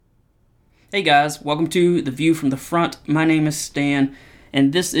Hey guys, welcome to The View from the Front. My name is Stan,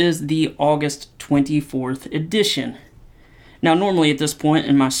 and this is the August 24th edition. Now, normally at this point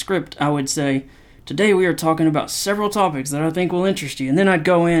in my script, I would say, today we are talking about several topics that I think will interest you, and then I'd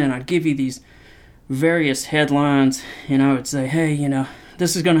go in and I'd give you these various headlines, and I would say, hey,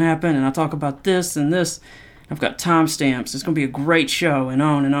 this is going to happen, and I'll talk about this and this. I've got timestamps. It's going to be a great show, and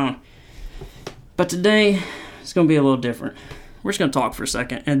on and on. But today, it's going to be a little different. We're just going to talk for a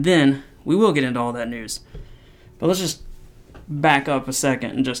second, and then we will get into all that news. But let's just back up a second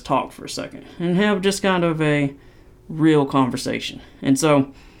and just talk for a second and have just kind of a real conversation. And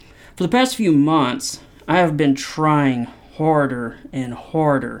so, for the past few months, I have been trying harder and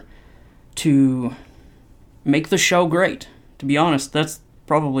harder to make the show great. To be honest, that's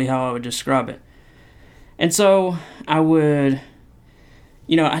probably how I would describe it. And so, I'd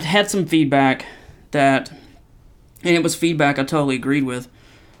had some feedback and it was feedback I totally agreed with,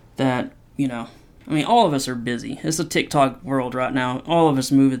 that, all of us are busy. It's a TikTok world right now. All of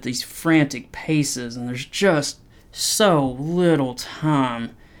us move at these frantic paces, and there's just so little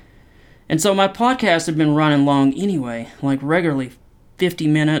time. And so my podcast had been running long anyway, like regularly 50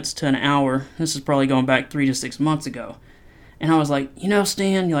 minutes to an hour. This is probably going back 3 to 6 months ago. And I was like,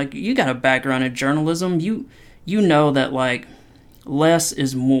 Stan, you got a background in journalism. You know that, less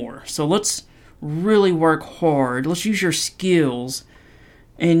is more. So let's really work hard. Let's use your skills.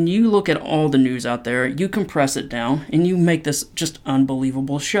 And you look at all the news out there, you compress it down, and you make this just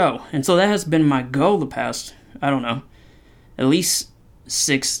unbelievable show. And so that has been my goal the past, at least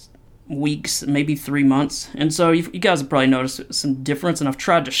 6 weeks, maybe 3 months. And so you guys have probably noticed some difference, and I've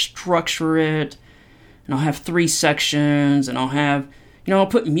tried to structure it, and I'll have 3 sections, and I'll have, I'll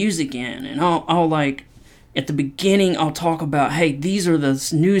put music in, and I'll at the beginning, I'll talk about, hey, these are the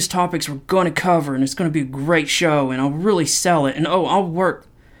news topics we're going to cover, and it's going to be a great show, and I'll really sell it, and I'll work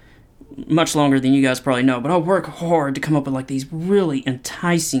much longer than you guys probably know, but I'll work hard to come up with these really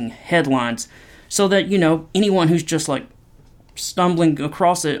enticing headlines so that, anyone who's just stumbling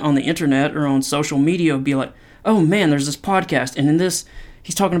across it on the internet or on social media will be like, oh man, there's this podcast, and in this,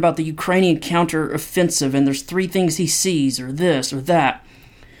 he's talking about the Ukrainian counter-offensive, and there's 3 things he sees, or this or that.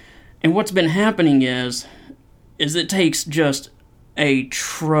 And what's been happening is it takes just a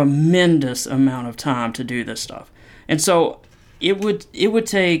tremendous amount of time to do this stuff. And so it would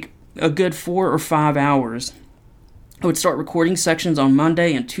take a good 4 or 5 hours. I would start recording sections on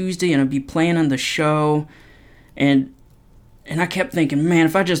Monday and Tuesday, and I'd be planning the show. And I kept thinking, man,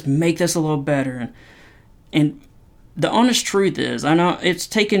 if I just make this a little better. And the honest truth is, I know it's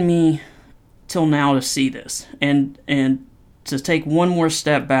taken me till now to see this. And to take one more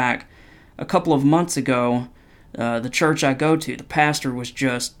step back, a couple of months ago, the church I go to, the pastor was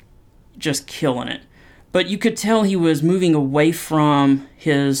just killing it. But you could tell he was moving away from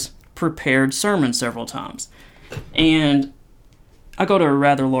his prepared sermon several times. And I go to a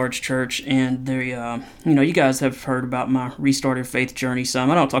rather large church, and they, you guys have heard about my restarted faith journey some.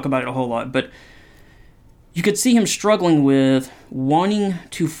 I don't talk about it a whole lot, but you could see him struggling with wanting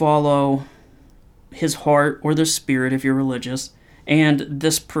to follow his heart or the spirit, if you're religious, and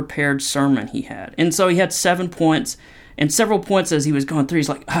this prepared sermon he had. And so he had 7 points, and several points as he was going through, he's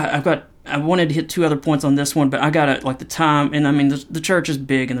like, I wanted to hit 2 other points on this one, but I got the time, and the church is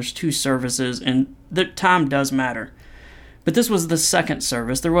big, and there's 2 services, and the time does matter. But this was the second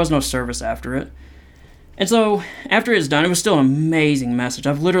service. There was no service after it. And so after it's done, it was still an amazing message.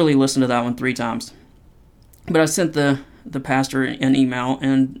 I've literally listened to that one 3 times. But I sent the pastor an email,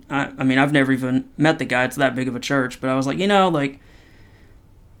 and I've never even met the guy. It's that big of a church. But I was like,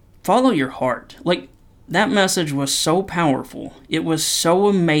 follow your heart. That message was so powerful. It was so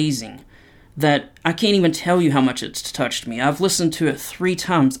amazing that I can't even tell you how much it's touched me. I've listened to it 3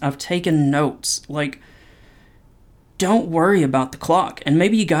 times. I've taken notes. Don't worry about the clock. And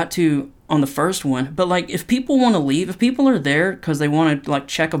maybe you got to on the first one, but if people want to leave, if people are there because they want to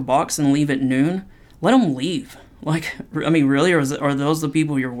check a box and leave at noon, let them leave. Really? Or are those the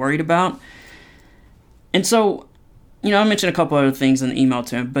people you're worried about? And so, I mentioned a couple other things in the email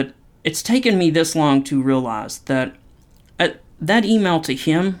to him, but it's taken me this long to realize that that email to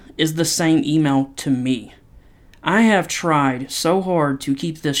him is the same email to me. I have tried so hard to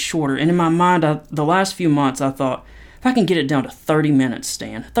keep this shorter, and in my mind, the last few months, I thought, if I can get it down to 30 minutes,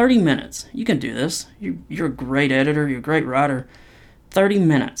 Stan, 30 minutes, you can do this. You're a great editor, you're a great writer. 30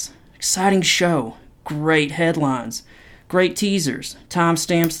 minutes, exciting show, great headlines, great teasers,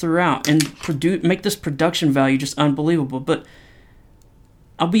 timestamps throughout, and make this production value just unbelievable. But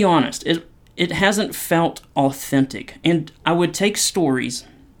I'll be honest, it hasn't felt authentic. And I would take stories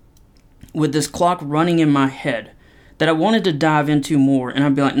with this clock running in my head that I wanted to dive into more. And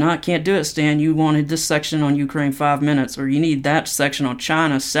I'd be like, no, I can't do it, Stan. You wanted this section on Ukraine 5 minutes, or you need that section on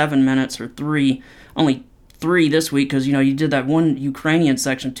China 7 minutes or 3. Only 3 this week because, you did that one Ukrainian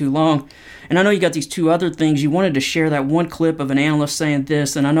section too long. And I know you got these 2 other things. You wanted to share that one clip of an analyst saying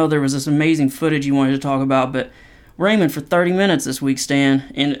this, and I know there was this amazing footage you wanted to talk about, but we're aiming for 30 minutes this week,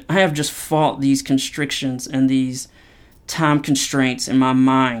 Stan. And I have just fought these constrictions and these time constraints in my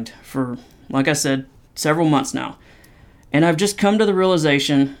mind for, like I said, several months now. And I've just come to the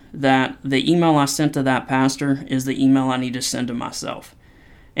realization that the email I sent to that pastor is the email I need to send to myself.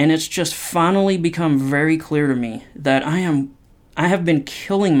 And it's just finally become very clear to me that I have been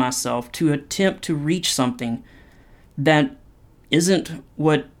killing myself to attempt to reach something that isn't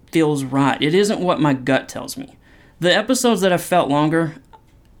what feels right. It isn't what my gut tells me. The episodes that have felt longer,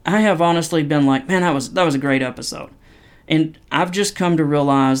 I have honestly been like, man, that was a great episode. And I've just come to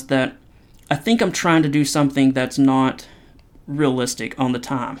realize that I think I'm trying to do something that's not realistic on the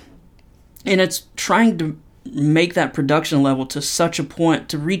time. And it's trying to make that production level to such a point,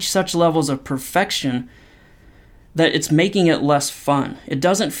 to reach such levels of perfection, that it's making it less fun. It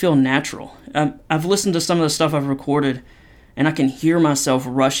doesn't feel natural. I've listened to some of the stuff I've recorded, and I can hear myself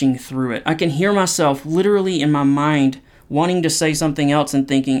rushing through it. I can hear myself literally in my mind wanting to say something else and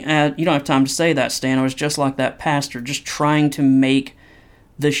thinking, you don't have time to say that, Stan. I was just like that pastor, just trying to make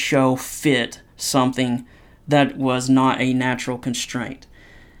the show fit something that was not a natural constraint.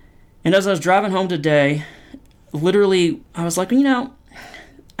 And as I was driving home today, literally, I was like,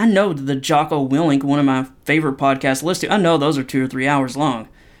 I know the Jocko Willink, one of my favorite podcasts listed, I know those are 2 or 3 hours long.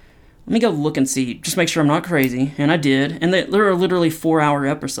 Let me go look and see, just make sure I'm not crazy. And I did. And there are literally 4-hour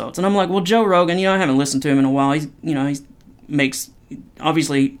episodes. And I'm like, well, Joe Rogan, I haven't listened to him in a while. He makes,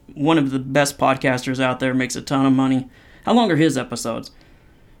 obviously, one of the best podcasters out there, makes a ton of money. How long are his episodes?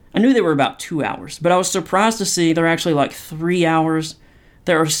 I knew they were about 2 hours, but I was surprised to see they're actually like 3 hours.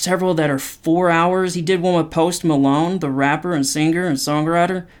 There are several that are 4 hours. He did one with Post Malone, the rapper and singer and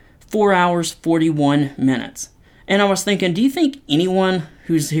songwriter. 4 hours, 41 minutes. And I was thinking, do you think anyone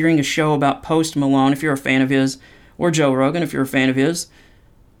who's hearing a show about Post Malone, if you're a fan of his, or Joe Rogan, if you're a fan of his,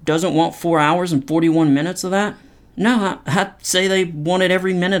 doesn't want 4 hours and 41 minutes of that? No, I'd say they wanted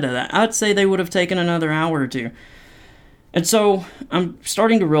every minute of that. I'd say they would have taken another hour or 2. And so I'm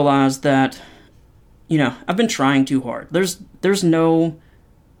starting to realize that, I've been trying too hard. There's no,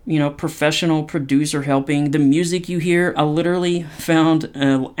 professional producer helping. The music you hear, I literally found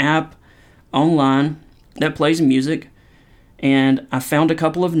an app online that plays music, and I found a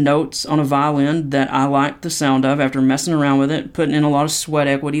couple of notes on a violin that I liked the sound of after messing around with it, putting in a lot of sweat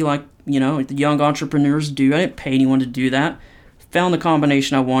equity like, the young entrepreneurs do. I didn't pay anyone to do that. Found the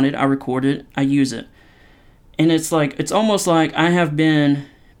combination I wanted, I recorded it, I use it. And it's almost like I have been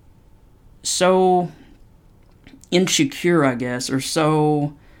so insecure, I guess, or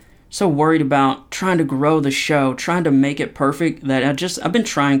so worried about trying to grow the show, trying to make it perfect, that I've been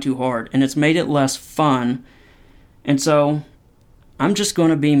trying too hard, and it's made it less fun. And so I'm just going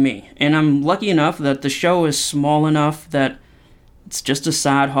to be me. And I'm lucky enough that the show is small enough that it's just a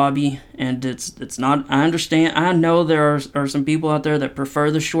side hobby, and it's not, I understand, I know there are some people out there that prefer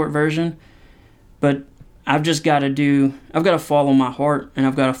the short version, but I've got to follow my heart, and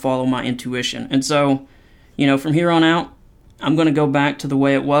I've got to follow my intuition. And so, from here on out, I'm going to go back to the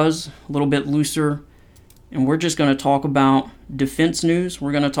way it was, a little bit looser, and we're just going to talk about defense news.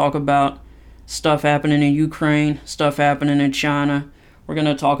 We're going to talk about stuff happening in Ukraine, stuff happening in China. We're going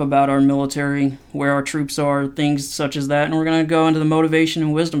to talk about our military, where our troops are, things such as that, and we're going to go into the motivation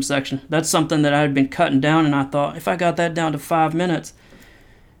and wisdom section. That's something that I had been cutting down, and I thought, if I got that down to 5 minutes.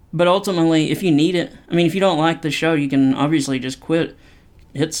 But ultimately, if you need it, if you don't like the show, you can obviously just quit,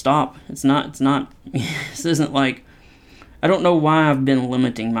 hit stop. It's not, this isn't like, I don't know why I've been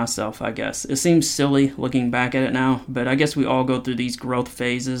limiting myself, I guess. It seems silly looking back at it now, but I guess we all go through these growth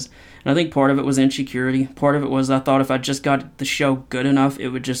phases. And I think part of it was insecurity. Part of it was I thought if I just got the show good enough, it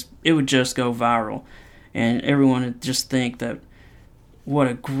would just go viral. And everyone would just think that, what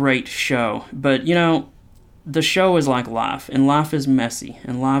a great show. But, the show is like life, and life is messy,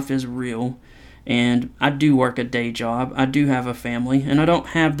 and life is real. And I do work a day job. I do have a family, and I don't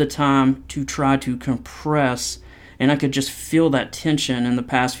have the time to try to compress. And I could just feel that tension in the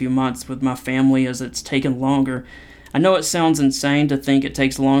past few months with my family as it's taken longer. I know it sounds insane to think it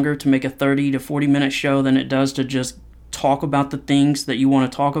takes longer to make a 30 to 40 minute show than it does to just talk about the things that you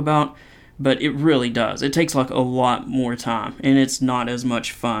want to talk about, but it really does. It takes a lot more time, and it's not as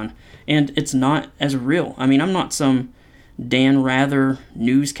much fun, and it's not as real. I'm not some Dan Rather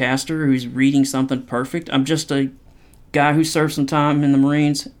newscaster who's reading something perfect. I'm just a guy who served some time in the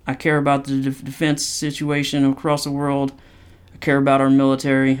Marines. I care about the defense situation across the world. I care about our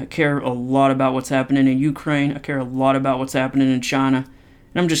military. I care a lot about what's happening in Ukraine. I care a lot about what's happening in China.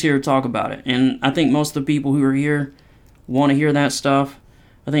 And I'm just here to talk about it. And I think most of the people who are here want to hear that stuff.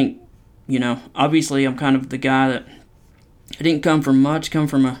 I think, obviously I'm kind of the guy that I didn't come from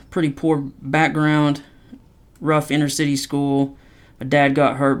a pretty poor background, rough inner city school. My dad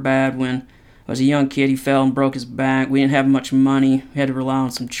got hurt bad when I was a young kid. He fell and broke his back. We didn't have much money. We had to rely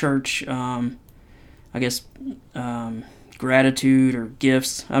on some church, gratitude or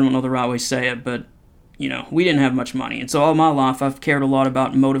gifts. I don't know the right way to say it, but, we didn't have much money. And so all my life I've cared a lot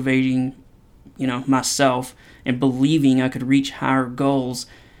about motivating, myself and believing I could reach higher goals.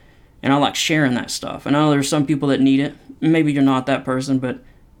 And I like sharing that stuff. I know there's some people that need it. Maybe you're not that person, but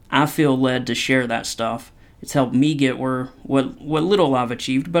I feel led to share that stuff. It's helped me get what little I've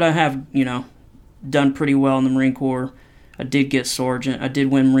achieved, but I have, done pretty well in the Marine Corps. I did get sergeant. I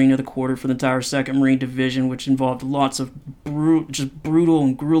did win Marine of the Quarter for the entire 2nd Marine Division, which involved lots of just brutal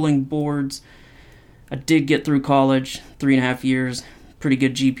and grueling boards. I did get through college, 3.5 years, pretty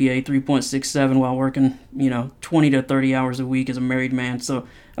good GPA, 3.67, while working, 20 to 30 hours a week as a married man. So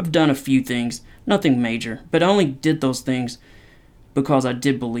I've done a few things, nothing major, but I only did those things because I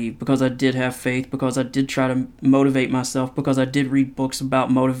did believe, because I did have faith, because I did try to motivate myself, because I did read books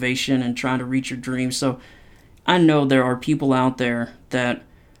about motivation and trying to reach your dreams. So I know there are people out there that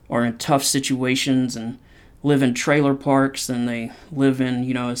are in tough situations and live in trailer parks, and they live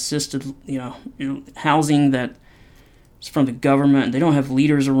in, assisted, housing that is from the government, and they don't have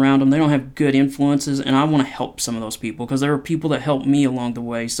leaders around them. They don't have good influences, and I want to help some of those people because there are people that helped me along the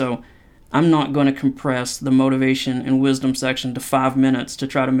way. So I'm not going to compress the motivation and wisdom section to 5 minutes to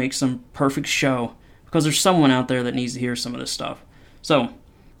try to make some perfect show, because there's someone out there that needs to hear some of this stuff. So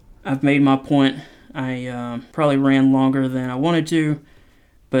I've made my point. I probably ran longer than I wanted to,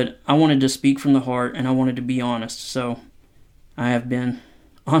 but I wanted to speak from the heart, and I wanted to be honest. So I have been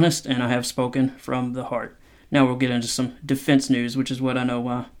honest, and I have spoken from the heart. Now we'll get into some defense news, which is what I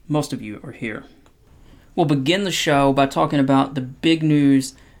know most of you are here. We'll begin the show by talking about the big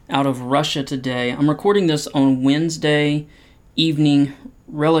news out of Russia today. I'm recording this on Wednesday evening,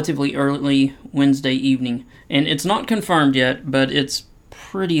 relatively early Wednesday evening, and it's not confirmed yet, but it's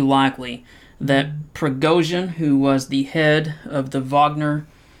pretty likely that Prigozhin, who was the head of the Wagner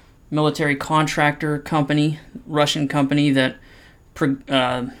military contractor company, Russian company, that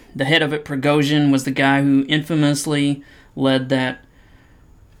the head of it, Prigozhin, was the guy who infamously led that,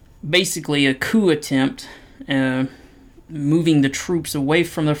 basically a coup attempt, moving the troops away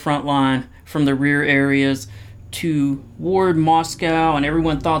from the front line, from the rear areas, toward Moscow, and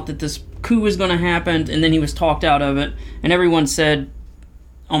everyone thought that this coup was going to happen, and then he was talked out of it, and everyone said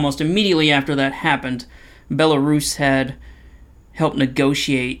almost immediately after that happened, Belarus had helped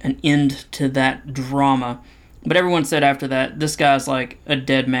negotiate an end to that drama. But everyone said after that, this guy's like a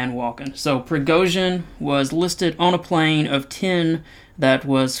dead man walking. So Prigozhin was listed on a plane of 10 that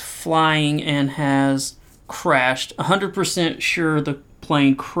was flying and has crashed. 100% sure the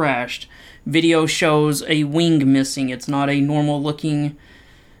plane crashed. Video shows a wing missing. It's not a normal looking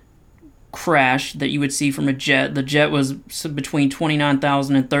crash that you would see from a jet. The jet was between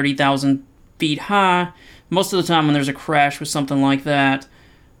 29,000 and 30,000 feet high. Most of the time when there's a crash with something like that,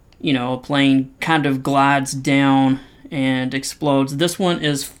 a plane kind of glides down and explodes. This one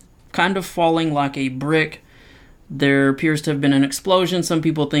is kind of falling like a brick. There appears to have been an explosion. Some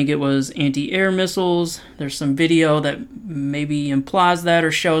people think it was anti-air missiles. There's some video that maybe implies that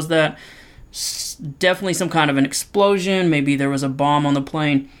or shows that. Definitely some kind of an explosion. Maybe there was a bomb on the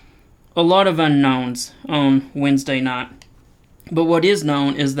plane. A lot of unknowns on Wednesday night. But what is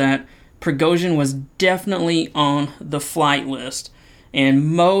known is that Prigozhin was definitely on the flight list. And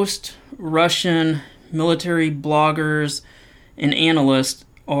most Russian military bloggers and analysts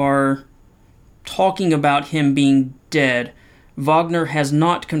are talking about him being dead. Wagner has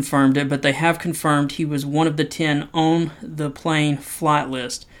not confirmed it, but they have confirmed he was one of the 10 on the plane flight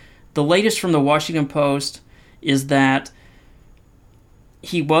list. The latest from the Washington Post is that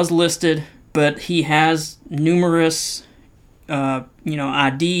he was listed, but he has numerous,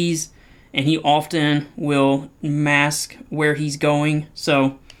 IDs, and he often will mask where he's going.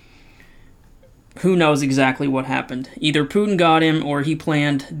 So who knows exactly what happened? Either Putin got him, or he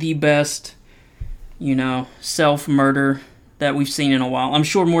planned the best, self-murder that we've seen in a while. I'm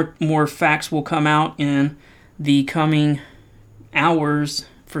sure more facts will come out in the coming hours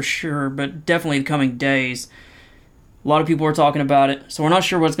for sure, but definitely the coming days. A lot of people are talking about it, so we're not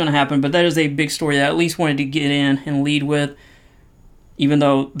sure what's going to happen, but that is a big story that I at least wanted to get in and lead with. even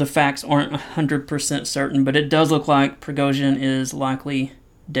though the facts aren't 100% certain, but it does look like Prigozhin is likely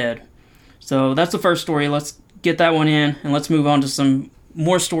dead. So that's the first story. Let's get that one in, and let's move on to some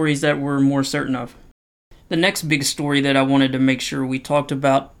more stories that we're more certain of. The next big story that I wanted to make sure we talked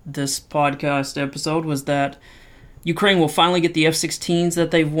about this podcast episode was that Ukraine will finally get the F-16s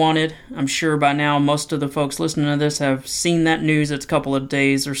that they've wanted. I'm sure by now most of the folks listening to this have seen that news. It's a couple of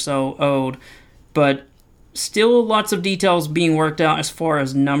days or so old. But still lots of details being worked out as far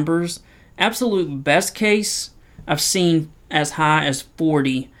as numbers. Absolute best case, I've seen as high as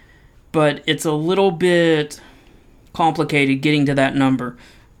 40. But it's a little bit complicated getting to that number.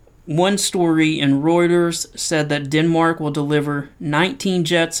 One story in Reuters said that Denmark will deliver 19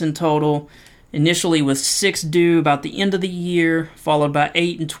 jets in total, initially with 6 due about the end of the year, followed by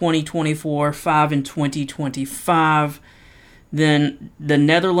 8 in 2024, 5 in 2025. Then the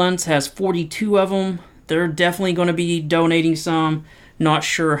Netherlands has 42 of them. They're definitely going to be donating some. Not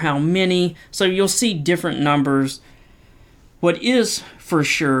sure how many. So you'll see different numbers. What is for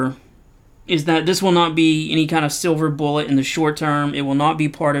sure is that this will not be any kind of silver bullet in the short term. It will not be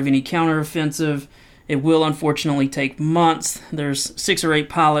part of any counteroffensive. It will unfortunately take months. There's 6 or 8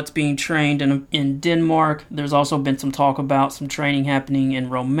 pilots being trained in Denmark. There's also been some talk about some training happening in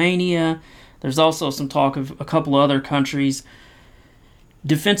Romania. There's also some talk of a couple other countries.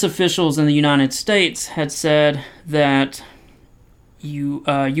 Defense officials in the United States had said that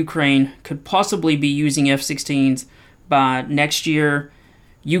Ukraine could possibly be using F-16s by next year.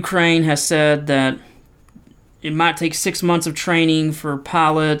 Ukraine has said that it might take 6 months of training for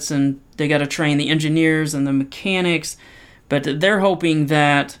pilots, and they got to train the engineers and the mechanics, but they're hoping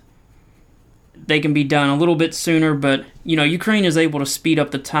that they can be done a little bit sooner. But Ukraine is able to speed up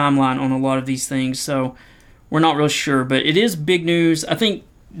the timeline on a lot of these things, so we're not real sure. But it is big news. I think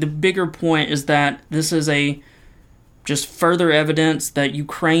the bigger point is that this is just further evidence that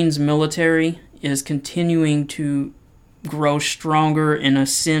Ukraine's military is continuing to grow stronger and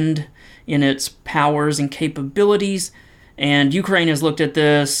ascend in its powers and capabilities. And Ukraine has looked at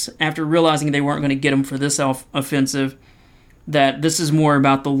this after realizing they weren't going to get them for this offensive, that this is more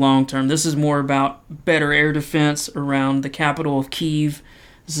about the long term. This is more about better air defense around the capital of Kyiv.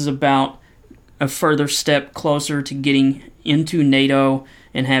 This is about a further step closer to getting into NATO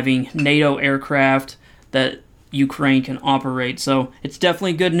and having NATO aircraft that Ukraine can operate. So it's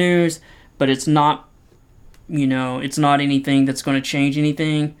definitely good news, but it's not anything that's going to change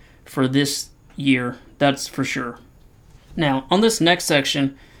anything for this year. That's for sure. Now, on this next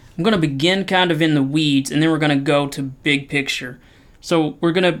section, I'm going to begin kind of in the weeds, and then we're going to go to big picture. So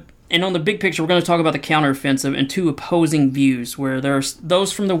on the big picture, we're going to talk about the counteroffensive and 2 opposing views, where there's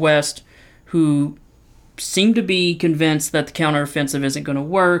those from the West who seem to be convinced that the counteroffensive isn't going to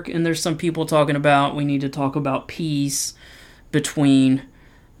work, and there's some people talking about we need to talk about peace between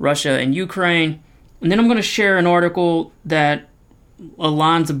Russia and Ukraine. And then I'm going to share an article that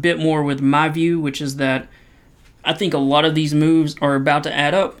aligns a bit more with my view, which is that I think a lot of these moves are about to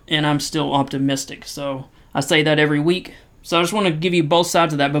add up, and I'm still optimistic. So I say that every week. So I just want to give you both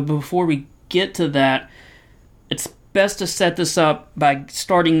sides of that. But before we get to that, it's best to set this up by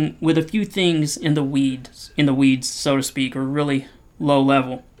starting with a few things in the weeds, so to speak, or really low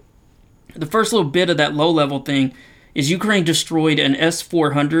level. The first little bit of that low level thing is Ukraine destroyed an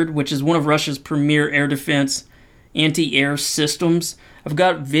S-400, which is one of Russia's premier air defense anti-air systems. I've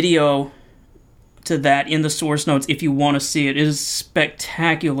got video to that in the source notes if you want to see it. It is a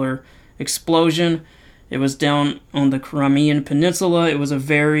spectacular explosion. It was down on the Crimean Peninsula. It was a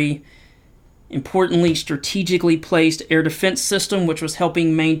very importantly strategically placed air defense system which was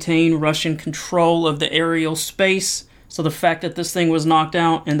helping maintain Russian control of the aerial space. So the fact that this thing was knocked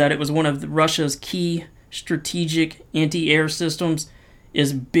out and that it was one of Russia's key strategic anti-air systems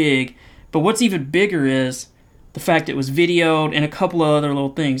is big. But what's even bigger is the fact it was videoed and a couple of other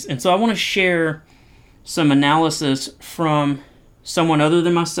little things. And so I want to share some analysis from someone other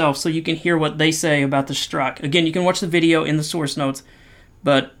than myself so you can hear what they say about the strike. Again, you can watch the video in the source notes,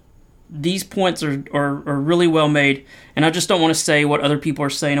 but these points are really well made, and I just don't want to say what other people are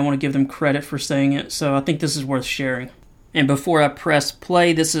saying. I want to give them credit for saying it, so I think this is worth sharing. And before I press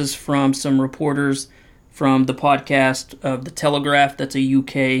play, this is from some reporters from the podcast of The Telegraph. That's a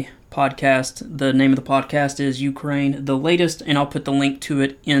UK podcast. The name of the podcast is Ukraine the Latest, and I'll put the link to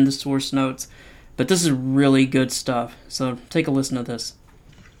it in the source notes. But this is really good stuff, so take a listen to this.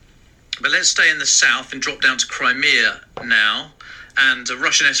 But let's stay in the south and drop down to Crimea now. And a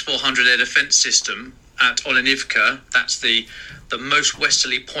Russian S-400 air defense system at Olenivka, that's the most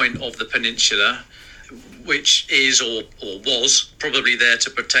westerly point of the peninsula, which is or was probably there to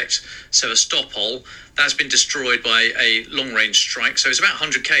protect Sevastopol, that's been destroyed by a long-range strike. So it's about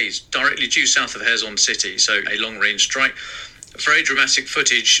 100 k's directly due south of Kherson city. So a long-range strike. Very dramatic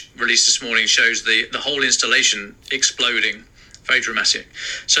footage released this morning shows the whole installation exploding. Very dramatic.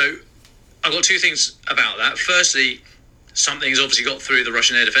 So I've got two things about that. Firstly, something's obviously got through the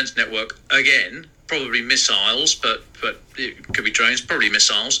Russian air defense network again. Probably missiles, but it could be drones, probably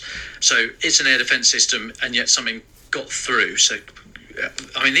missiles. So it's an air defense system, and yet something got through. So,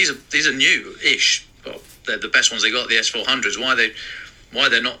 I mean, these are new-ish. Well, they're the best ones they got, the S-400s. Why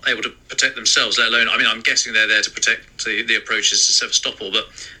they're not able to protect themselves, let alone, I mean, I'm guessing they're there to protect the approaches to Sevastopol, but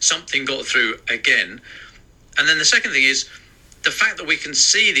something got through again. And then the second thing is, the fact that we can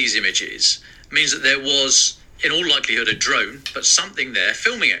see these images means that there was, in all likelihood, a drone, but something there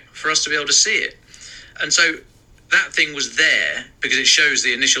filming it for us to be able to see it. And so that thing was there because it shows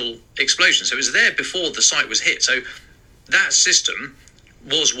the initial explosion. So it was there before the site was hit. So that system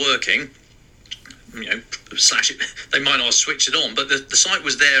was working, they might not have switched it on, but the site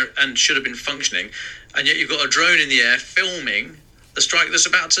was there and should have been functioning. And yet you've got a drone in the air filming the strike that's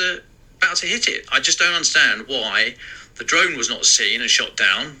about to hit it. I just don't understand why the drone was not seen and shot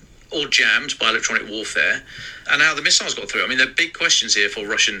down or jammed by electronic warfare, and how the missiles got through. I mean, there are big questions here for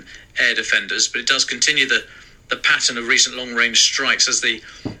Russian air defenders, but it does continue the pattern of recent long-range strikes as the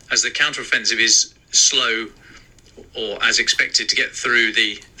counteroffensive is slow or as expected to get through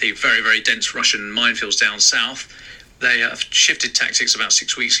the very, very dense Russian minefields down south. They have shifted tactics about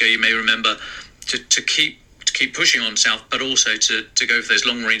 6 weeks ago, you may remember, to keep pushing on south, but also to go for those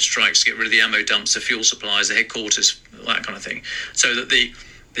long-range strikes, to get rid of the ammo dumps, the fuel supplies, the headquarters, that kind of thing, so that the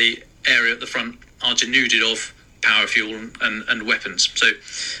area at the front are denuded of power, fuel and weapons. So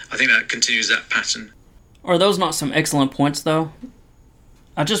I think that continues that pattern. Are those not some excellent points, though?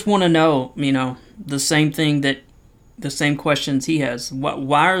 I just want to know, the same questions he has.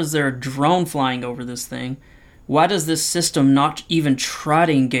 Why is there a drone flying over this thing? Why does this system not even try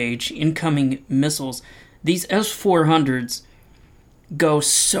to engage incoming missiles? These S-400s go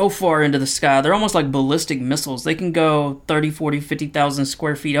so far into the sky. They're almost like ballistic missiles. They can go 30, 40, 50,000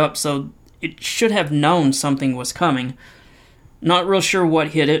 square feet up, so it should have known something was coming. Not real sure what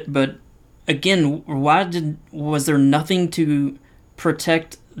hit it, but again, was there nothing to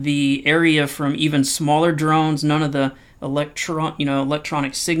protect the area from even smaller drones? None of the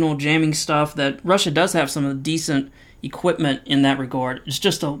electronic signal jamming stuff that Russia does have some decent equipment in that regard. It's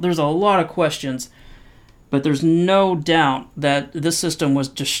just there's a lot of questions, but there's no doubt that this system was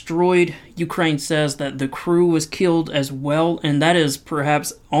destroyed. Ukraine says that the crew was killed as well, and that is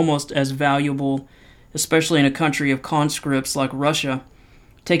perhaps almost as valuable, especially in a country of conscripts like Russia.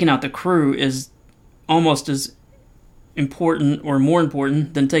 Taking out the crew is almost as important or more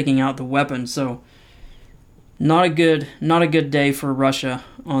important than taking out the weapons. So not a good day for Russia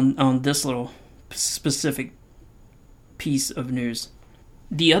on this little specific piece of news.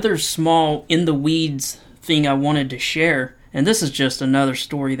 The other small in the weeds thing I wanted to share, and this is just another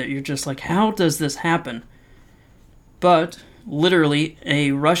story that you're just like, how does this happen? But literally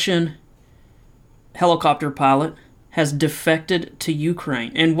a Russian helicopter pilot has defected to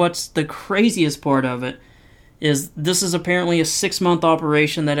Ukraine. And what's the craziest part of it is this is apparently a 6-month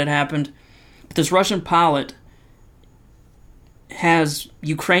operation that had happened. This Russian pilot has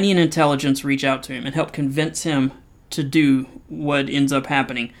Ukrainian intelligence reach out to him and help convince him to do what ends up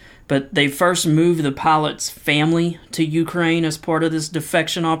happening. But they first moved the pilot's family to Ukraine as part of this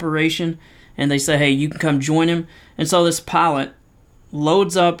defection operation, and they say, hey, you can come join him. And so this pilot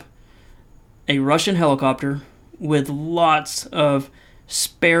loads up a Russian helicopter with lots of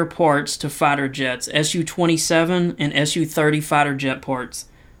spare parts to fighter jets, Su-27 and Su-30 fighter jet parts,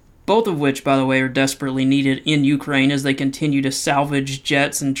 both of which, by the way, are desperately needed in Ukraine as they continue to salvage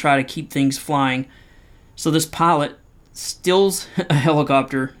jets and try to keep things flying. So this pilot steals a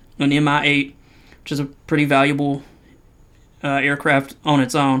helicopter, an Mi-8, which is a pretty valuable aircraft on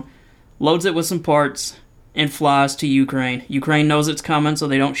its own, loads it with some parts, and flies to Ukraine. Ukraine knows it's coming, so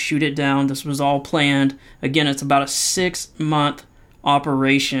they don't shoot it down. This was all planned. Again, it's about a 6-month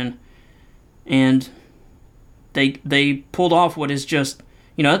operation, and they pulled off what is just,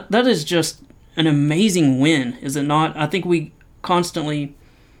 that is just an amazing win, is it not? I think we constantly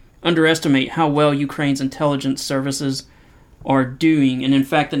underestimate how well Ukraine's intelligence services are doing. And in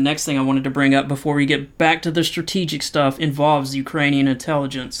fact, the next thing I wanted to bring up before we get back to the strategic stuff involves Ukrainian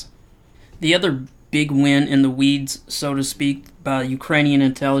intelligence. The other big win in the weeds, so to speak, by Ukrainian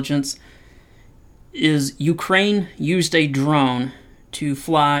intelligence is Ukraine used a drone to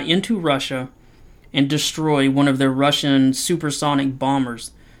fly into Russia and destroy one of their Russian supersonic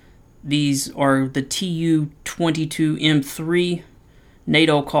bombers. These are the Tu-22M3.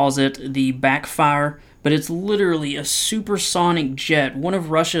 NATO calls it the backfire, but it's literally a supersonic jet. One of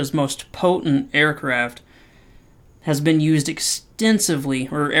Russia's most potent aircraft has been used extensively,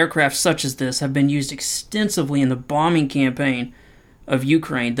 or aircraft such as this have been used extensively in the bombing campaign of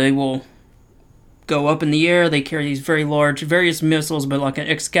Ukraine. They will go up in the air. They carry these very large, various missiles, but like an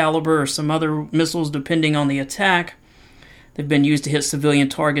Excalibur or some other missiles depending on the attack. They've been used to hit civilian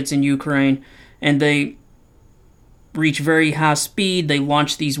targets in Ukraine, and they reach very high speed. They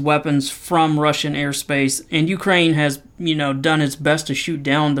launch these weapons from Russian airspace, and Ukraine has, done its best to shoot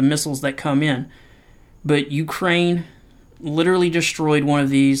down the missiles that come in. But Ukraine literally destroyed one of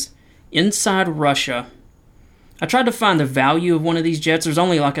these inside Russia. I tried to find the value of one of these jets. There's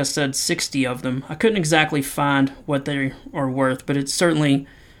only, like I said, 60 of them. I couldn't exactly find what they are worth, but it's certainly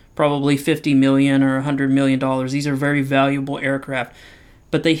probably $50 million or $100 million. These are very valuable aircraft.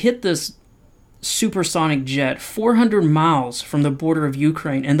 But they hit this supersonic jet 400 miles from the border of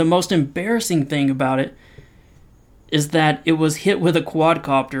Ukraine. And the most embarrassing thing about it is that it was hit with a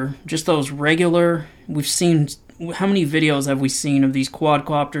quadcopter, just those regular, we've seen, how many videos have we seen of these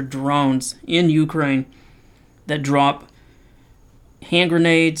quadcopter drones in Ukraine that drop hand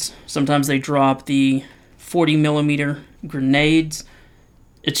grenades, sometimes they drop the 40 millimeter grenades.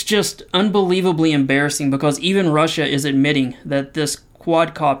 It's just unbelievably embarrassing because even Russia is admitting that this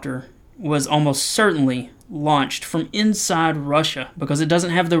quadcopter was almost certainly launched from inside Russia because it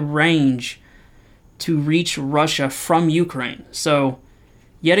doesn't have the range to reach Russia from Ukraine. So,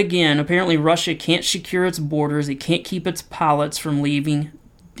 yet again, apparently Russia can't secure its borders. It can't keep its pilots from leaving.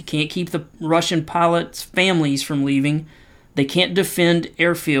 It can't keep the Russian pilots' families from leaving. They can't defend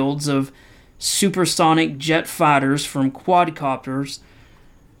airfields of supersonic jet fighters from quadcopters.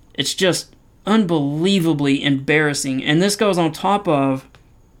 It's just unbelievably embarrassing. And this goes on top of,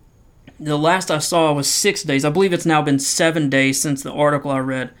 the last I saw was 6 days. I believe it's now been 7 days since the article I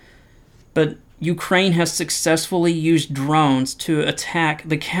read. But Ukraine has successfully used drones to attack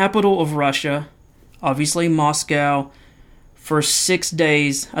the capital of Russia, obviously Moscow, for 6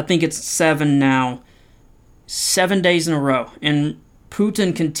 days. I think it's 7 now. 7 days in a row. And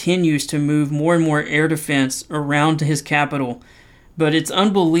Putin continues to move more and more air defense around to his capital. But it's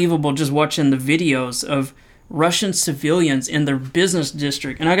unbelievable just watching the videos of Russian civilians in their business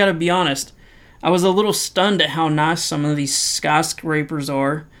district. And I gotta be honest, I was a little stunned at how nice some of these skyscrapers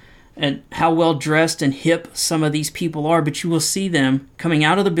are and how well dressed and hip some of these people are, but you will see them coming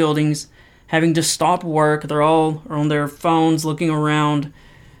out of the buildings, having to stop work. They're all on their phones looking around,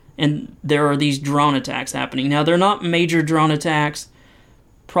 and there are these drone attacks happening. Now, they're not major drone attacks,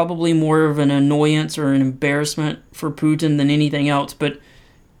 probably more of an annoyance or an embarrassment for Putin than anything else, but,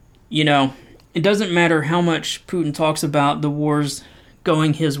 it doesn't matter how much Putin talks about the wars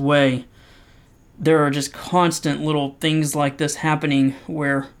going his way. There are just constant little things like this happening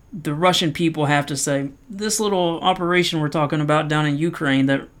where the Russian people have to say, this little operation we're talking about down in Ukraine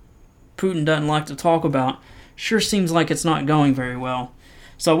that Putin doesn't like to talk about sure seems like it's not going very well.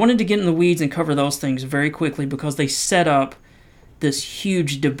 So I wanted to get in the weeds and cover those things very quickly because they set up this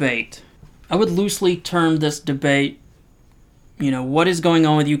huge debate. I would loosely term this debate, what is going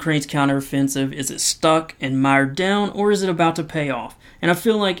on with Ukraine's counteroffensive? Is it stuck and mired down, or is it about to pay off? And I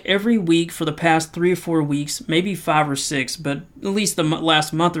feel like every week for the past 3 or 4 weeks, maybe 5 or 6, but at least the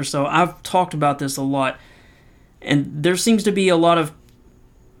last month or so, I've talked about this a lot. And there seems to be a lot of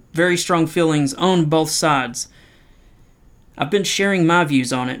very strong feelings on both sides. I've been sharing my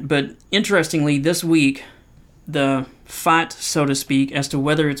views on it, but interestingly, this week, the fight, so to speak, as to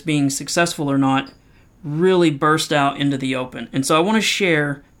whether it's being successful or not, really burst out into the open. And so I want to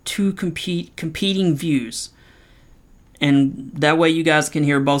share 2 competing views. And that way you guys can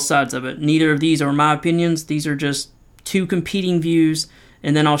hear both sides of it. Neither of these are my opinions. These are just 2 competing views.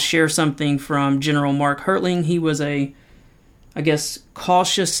 And then I'll share something from General Mark Hertling. He was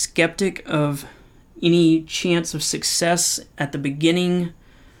cautious skeptic of any chance of success at the beginning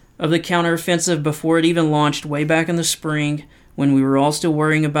of the counteroffensive before it even launched way back in the spring when we were all still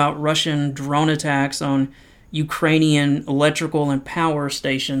worrying about Russian drone attacks on Ukrainian electrical and power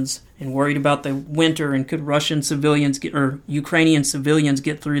stations and worried about the winter and could Russian civilians or Ukrainian civilians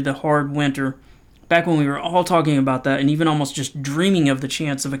get through the hard winter. Back when we were all talking about that and even almost just dreaming of the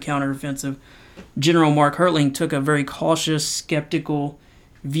chance of a counteroffensive, General Mark Hertling took a very cautious, skeptical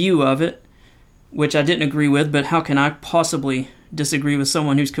view of it, which I didn't agree with, but how can I possibly disagree with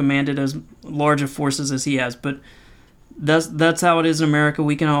someone who's commanded as large of forces as he has? But that's how it is in America.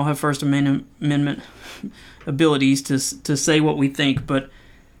 We can all have First Amendment abilities to say what we think, but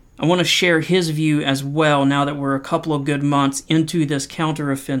I want to share his view as well now that we're a couple of good months into this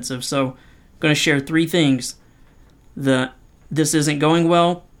counteroffensive. So I'm going to share three things. This isn't going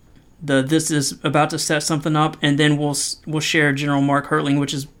well, this is about to set something up, and then we'll share General Mark Hertling,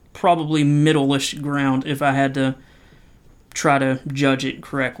 which is probably middle-ish ground if I had to try to judge it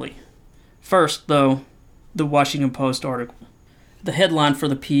correctly. First, though, the Washington Post article. The headline for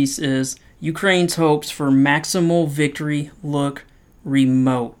the piece is, Ukraine's hopes for maximal victory look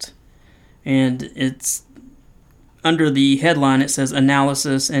remote. And it's under the headline, it says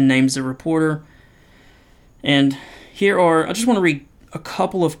analysis and names the reporter. And I just want to read a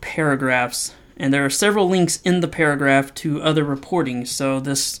couple of paragraphs, and there are several links in the paragraph to other reporting, so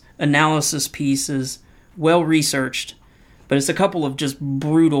this analysis piece is well researched, but it's a couple of just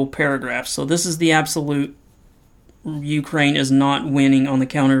brutal paragraphs. So this is the absolute Ukraine is not winning on the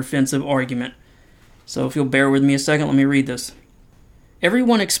counteroffensive argument. So if you'll bear with me a second, let me read this.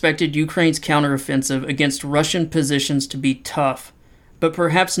 Everyone expected Ukraine's counteroffensive against Russian positions to be tough, but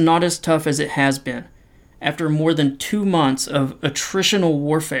perhaps not as tough as it has been. After more than 2 months of attritional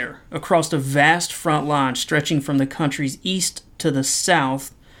warfare across a vast front line stretching from the country's east to the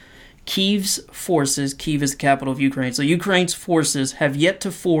south, Kyiv's forces, Kyiv is the capital of Ukraine, so Ukraine's forces have yet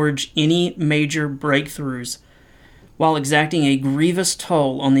to forge any major breakthroughs. While exacting a grievous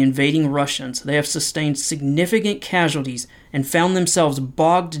toll on the invading Russians, they have sustained significant casualties and found themselves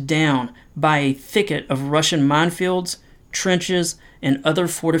bogged down by a thicket of Russian minefields, trenches, and other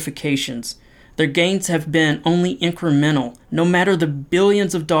fortifications. Their gains have been only incremental, no matter the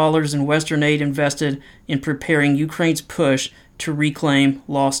billions of dollars in Western aid invested in preparing Ukraine's push to reclaim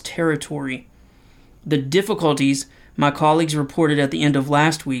lost territory. The difficulties my colleagues reported at the end of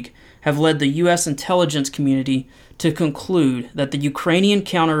last week have led the U.S. intelligence community to conclude that the Ukrainian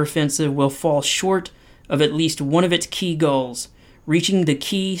counteroffensive will fall short of at least one of its key goals, reaching the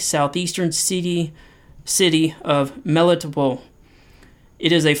key southeastern city of Melitopol.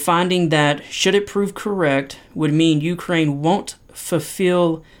 It is a finding that, should it prove correct, would mean Ukraine won't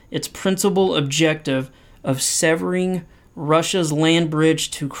fulfill its principal objective of severing Russia's land bridge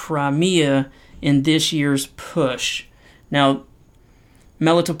to Crimea in this year's push. Now,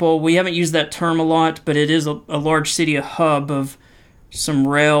 Melitopol, we haven't used that term a lot, but it is a large city, a hub of some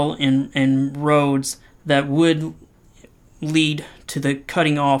rail and roads that would lead to the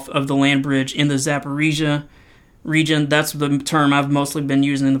cutting off of the land bridge in the Zaporizhia region. That's the term I've mostly been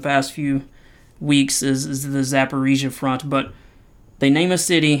using in the past few weeks is the Zaporizhia front. But they name a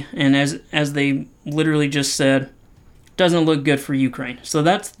city, and as they literally just said, doesn't look good for Ukraine. So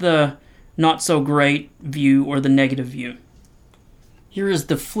that's the not so great view or the negative view. Here is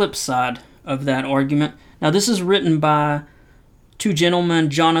the flip side of that argument. Now, this is written by two gentlemen,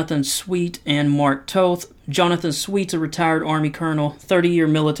 Jonathan Sweet and Mark Toth. Jonathan Sweet's a retired Army colonel, 30-year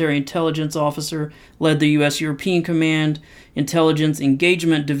military intelligence officer, led the U.S. European Command Intelligence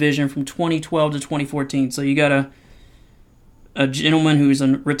Engagement Division from 2012 to 2014. So you got a gentleman who's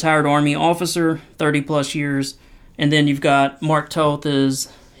a retired Army officer, 30-plus years, and then you've got Mark Toth,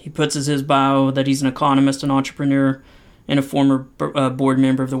 he puts as his bio that he's an economist, an entrepreneur, and a former board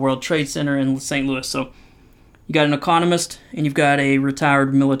member of the World Trade Center in St. Louis. So you got an economist and you've got a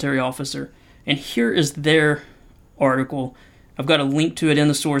retired military officer. And here is their article. I've got a link to it in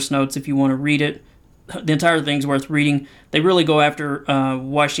the source notes if you want to read it. The entire thing's worth reading. They really go after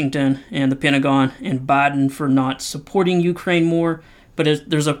Washington and the Pentagon and Biden for not supporting Ukraine more. But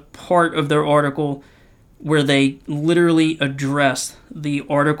there's a part of their article where they literally address the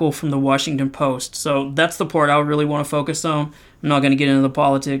article from the Washington Post. So that's the part I really want to focus on. I'm not going to get into the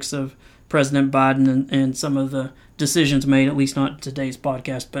politics of President Biden and some of the decisions made, at least not today's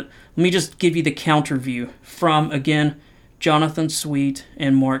podcast. But let me just give you the counter view from, again, Jonathan Sweet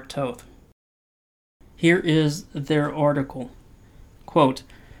and Mark Toth. Here is their article. Quote,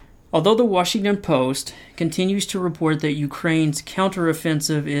 although the Washington Post continues to report that Ukraine's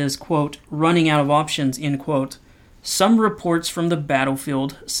counteroffensive is, quote, running out of options, end quote, some reports from the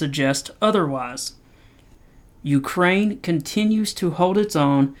battlefield suggest otherwise. Ukraine continues to hold its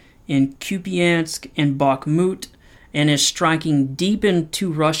own in Kupiansk and Bakhmut and is striking deep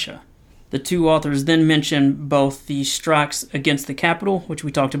into Russia. The two authors then mention both the strikes against the capital, which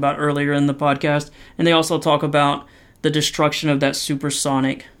we talked about earlier in the podcast, and they also talk about the destruction of that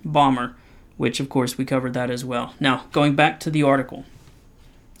supersonic bomber, which of course we covered that as well. Now, going back to the article.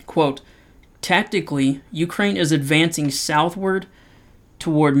 Quote, tactically, Ukraine is advancing southward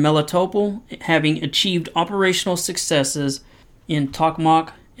toward Melitopol, having achieved operational successes in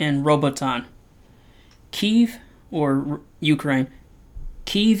Tokmak and Robotan. Kyiv, or Ukraine,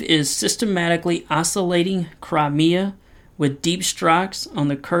 Kyiv is systematically isolating Crimea, with deep strikes on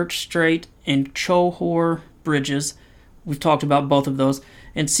the Kerch Strait and Chohor bridges. We've talked about both of those,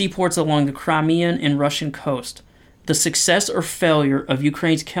 and seaports along the Crimean and Russian coast. The success or failure of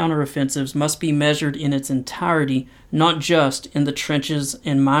Ukraine's counteroffensives must be measured in its entirety, not just in the trenches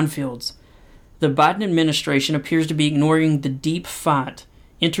and minefields. The Biden administration appears to be ignoring the deep fight,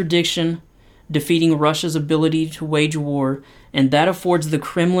 interdiction, defeating Russia's ability to wage war, and that affords the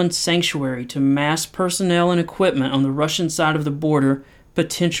Kremlin sanctuary to mass personnel and equipment on the Russian side of the border,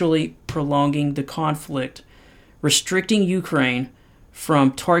 potentially prolonging the conflict. Restricting Ukraine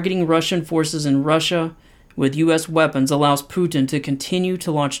from targeting Russian forces in Russia with U.S. weapons allows Putin to continue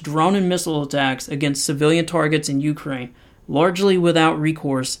to launch drone and missile attacks against civilian targets in Ukraine, largely without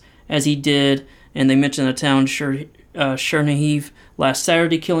recourse, as he did, and they mentioned the town Chernihiv last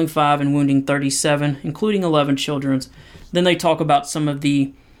Saturday, killing 5 and wounding 37, including 11 children. Then they talk about some of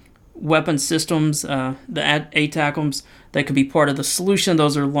the weapon systems, the ATACMS, that could be part of the solution.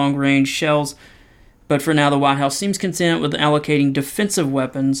 Those are long-range shells. But for now, the White House seems content with allocating defensive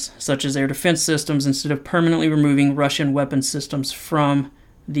weapons, such as air defense systems, instead of permanently removing Russian weapon systems from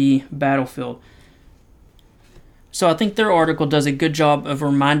the battlefield. So I think their article does a good job of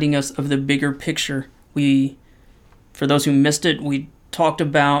reminding us of the bigger picture. For those who missed it, we talked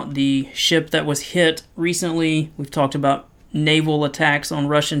about the ship that was hit recently. We've talked about naval attacks on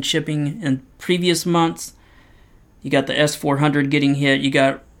Russian shipping in previous months. You got the S-400 getting hit. You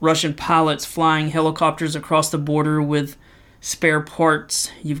got Russian pilots flying helicopters across the border with spare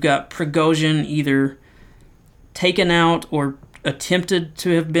parts. You've got Prigozhin either taken out or attempted to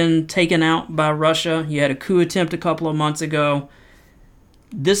have been taken out by Russia. You had a coup attempt a couple of months ago.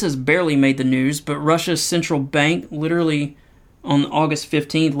 This has barely made the news, but Russia's central bank, literally on August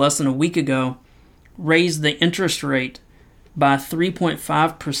 15th, less than a week ago, raised the interest rate by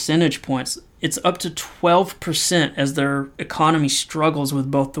 3.5 percentage points. It's up to 12% as their economy struggles with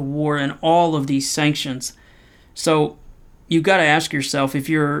both the war and all of these sanctions. So you've got to ask yourself, if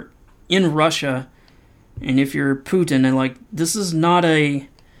you're in Russia and if you're Putin, and this is not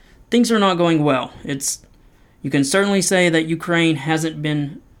things are not going well. You can certainly say that Ukraine hasn't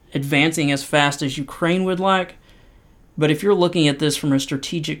been advancing as fast as Ukraine would like, but if you're looking at this from a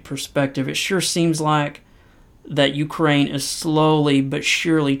strategic perspective, it sure seems like that Ukraine is slowly but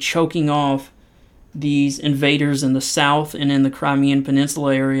surely choking off these invaders in the south and in the Crimean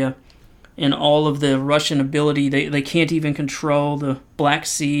Peninsula area, and all of the Russian ability. They can't even control the Black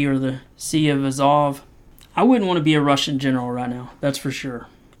Sea or the Sea of Azov. I wouldn't want to be a Russian general right now, that's for sure.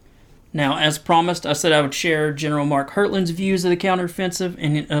 Now, as promised, I said I would share General Mark Hertland's views of the counteroffensive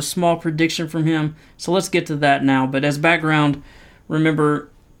and a small prediction from him. So let's get to that now. But as background, remember,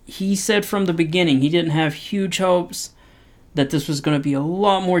 he said from the beginning he didn't have huge hopes, that this was going to be a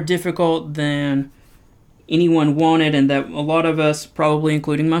lot more difficult than anyone wanted, and that a lot of us, probably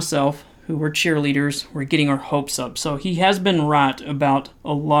including myself, who were cheerleaders, were getting our hopes up. So he has been right about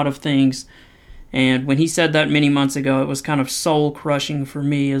a lot of things. And when he said that many months ago, it was kind of soul-crushing for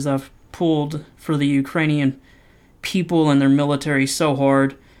me, as I've pulled for the Ukrainian people and their military so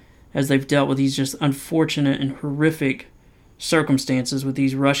hard as they've dealt with these just unfortunate and horrific circumstances with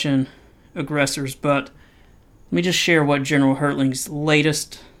these Russian aggressors. But let me just share what General Hertling's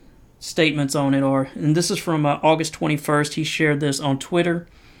latest statements on it are. And this is from August 21st. He shared this on Twitter.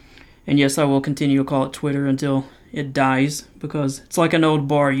 And yes, I will continue to call it Twitter until it dies, because it's like an old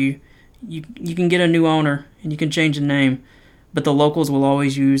bar. You can get a new owner and you can change the name, but the locals will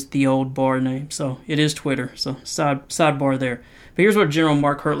always use the old bar name. So it is Twitter. So sidebar there. But here's what General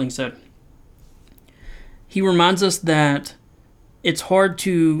Mark Hertling said. He reminds us that it's hard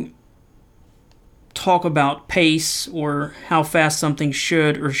to talk about pace or how fast something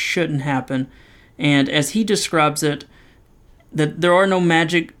should or shouldn't happen. And as he describes it, that there are no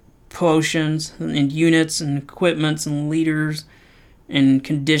magic potions and units and equipments and leaders and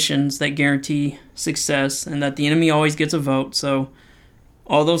conditions that guarantee success, and that the enemy always gets a vote. So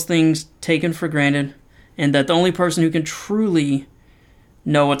all those things taken for granted, and that the only person who can truly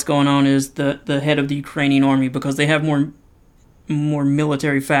know what's going on is the head of the Ukrainian army, because they have more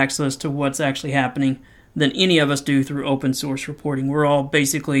military facts as to what's actually happening than any of us do through open source reporting. We're all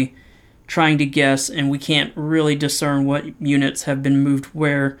basically trying to guess, and we can't really discern what units have been moved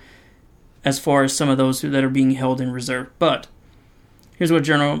where, as far as some of those that are being held in reserve. But here's what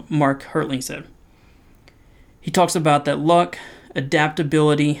General Mark Hertling said. He talks about that luck,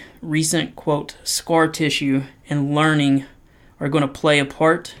 adaptability, recent, quote, scar tissue, and learning are going to play a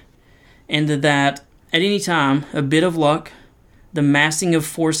part, and that at any time, a bit of luck, the massing of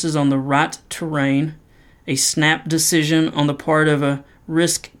forces on the right terrain, a snap decision on the part of a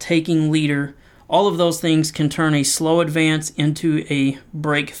risk-taking leader, all of those things can turn a slow advance into a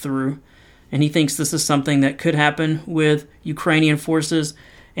breakthrough. And he thinks this is something that could happen with Ukrainian forces.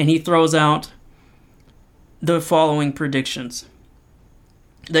 And he throws out the following predictions: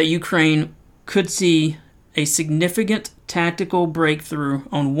 that Ukraine could see a significant tactical breakthrough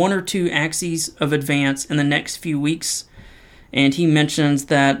on one or two axes of advance in the next few weeks. And he mentions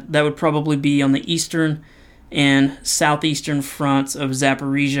that that would probably be on the eastern and southeastern fronts of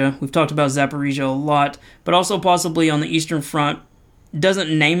Zaporizhia. We've talked about Zaporizhia a lot, but also possibly on the eastern front.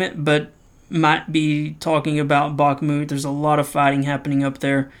 Doesn't name it, but might be talking about Bakhmut. There's a lot of fighting happening up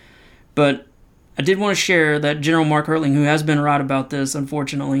there. But I did want to share that General Mark Hertling, who has been right about this,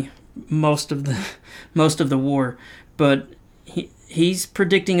 unfortunately, most of the war, but he's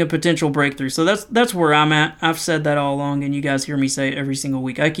predicting a potential breakthrough. So that's where I'm at. I've said that all along, and you guys hear me say it every single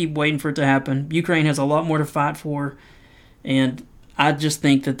week. I keep waiting for it to happen. Ukraine has a lot more to fight for, and I just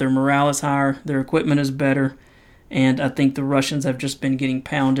think that their morale is higher, their equipment is better, and I think the Russians have just been getting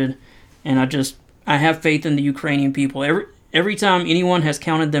pounded. And I have faith in the Ukrainian people. Every time anyone has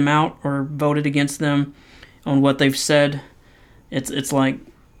counted them out or voted against them on what they've said, it's like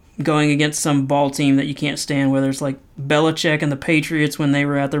going against some ball team that you can't stand, whether it's like Belichick and the Patriots when they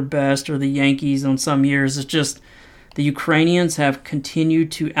were at their best, or the Yankees on some years. It's just the Ukrainians have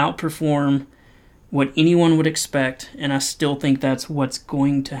continued to outperform what anyone would expect, and I still think that's what's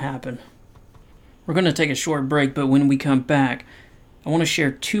going to happen. We're going to take a short break, but when we come back, I want to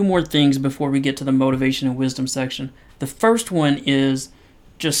share two more things before we get to the motivation and wisdom section. The first one is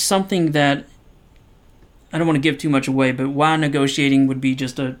just something that I don't want to give too much away, but why negotiating would be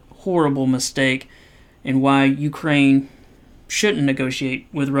just a horrible mistake and why Ukraine shouldn't negotiate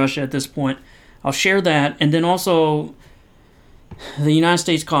with Russia at this point. I'll share that, and then also the United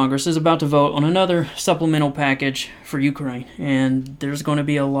States Congress is about to vote on another supplemental package for Ukraine, and there's going to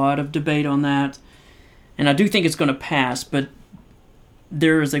be a lot of debate on that, and I do think it's going to pass, but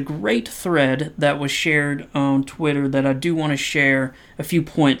there is a great thread that was shared on Twitter that I do want to share a few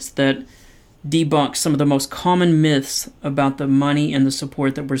points that debunk some of the most common myths about the money and the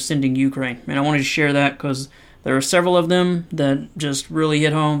support that we're sending Ukraine. And I wanted to share that because there are several of them that just really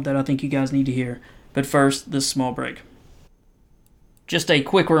hit home that I think you guys need to hear. But first, this small break. Just a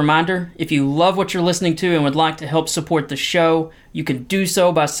quick reminder, if you love what you're listening to and would like to help support the show, you can do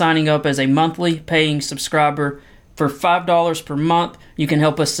so by signing up as a monthly paying subscriber. For $5 per month, you can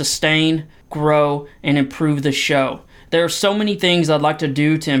help us sustain, grow, and improve the show. There are so many things I'd like to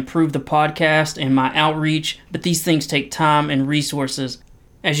do to improve the podcast and my outreach, but these things take time and resources.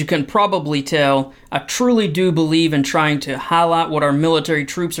 As you can probably tell, I truly do believe in trying to highlight what our military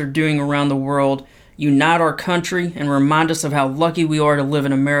troops are doing around the world, unite our country, and remind us of how lucky we are to live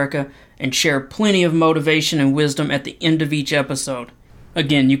in America, and share plenty of motivation and wisdom at the end of each episode.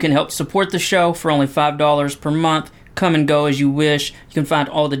 Again, you can help support the show for only $5 per month. Come and go as you wish. You can find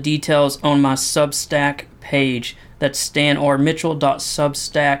all the details on my Substack page. That's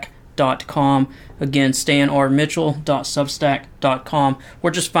stanrmitchell.substack.com. Again, stanrmitchell.substack.com.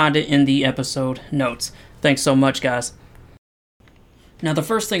 Or just find it in the episode notes. Thanks so much, guys. Now, the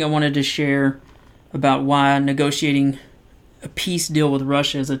first thing I wanted to share about why negotiating a peace deal with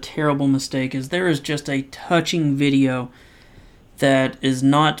Russia is a terrible mistake is there is just a touching video that is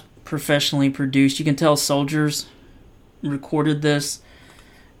not professionally produced. You can tell soldiers recorded this,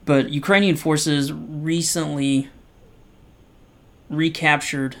 but Ukrainian forces recently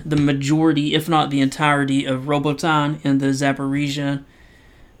recaptured the majority, if not the entirety, of Robotyne in the Zaporizhia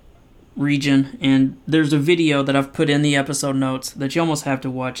region, and there's a video that I've put in the episode notes that you almost have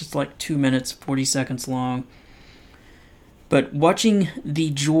to watch. It's like 2 minutes, 40 seconds long. But watching the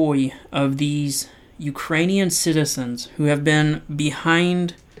joy of these Ukrainian citizens who have been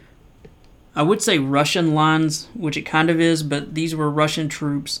behind, I would say Russian lines, which it kind of is, but these were Russian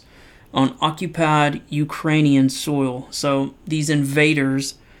troops on occupied Ukrainian soil. So these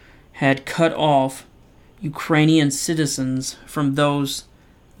invaders had cut off Ukrainian citizens from those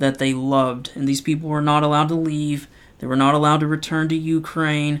that they loved. And these people were not allowed to leave. They were not allowed to return to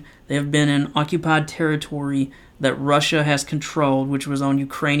Ukraine. They have been in occupied territory that Russia has controlled, which was on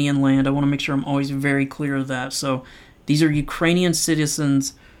Ukrainian land. I want to make sure I'm always very clear of that. So these are Ukrainian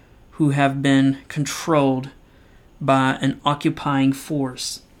citizens who have been controlled by an occupying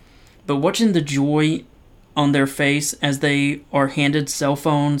force. But watching the joy on their face as they are handed cell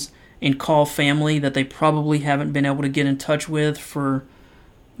phones and call family that they probably haven't been able to get in touch with for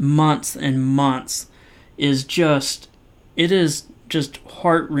months and months is just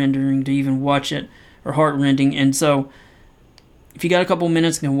heart-rending to even watch it, or heart-rending. And so if you got a couple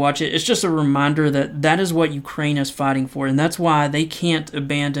minutes and can watch it, it's just a reminder that that is what Ukraine is fighting for, and that's why they can't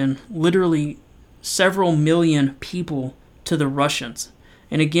abandon literally several million people to the Russians.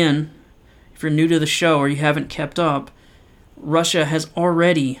 And again, if you're new to the show or you haven't kept up, Russia has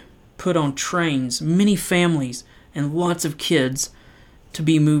already put on trains many families and lots of kids to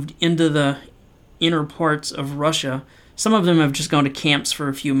be moved into the inner parts of Russia. Some of them have just gone to camps for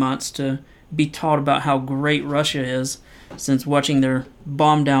a few months to be taught about how great Russia is, since watching their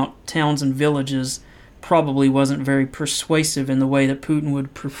bombed out towns and villages probably wasn't very persuasive in the way that Putin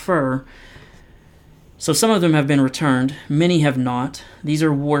would prefer. So some of them have been returned, many have not. These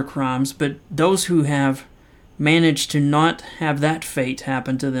are war crimes, but those who have managed to not have that fate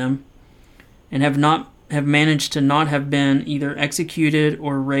happen to them and have managed to not have been either executed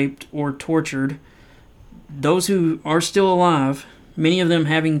or raped or tortured, those who are still alive, many of them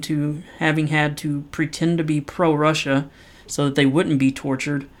having had to pretend to be pro-Russia so that they wouldn't be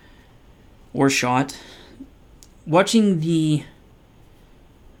tortured or shot. Watching the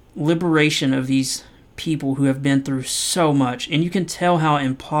liberation of these people who have been through so much, and you can tell how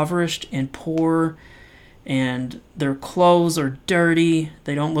impoverished and poor, and their clothes are dirty,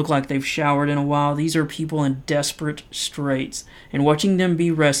 they don't look like they've showered in a while. These are people in desperate straits, and watching them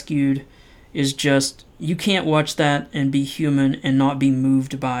be rescued is just, you can't watch that and be human and not be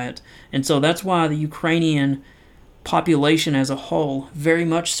moved by it. And so that's why the Ukrainian population as a whole very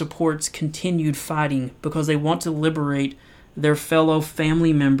much supports continued fighting, because they want to liberate their fellow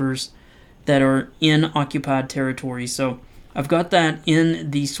family members that are in occupied territory. So I've got that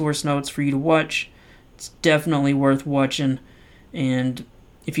in the source notes for you to watch. It's definitely worth watching. And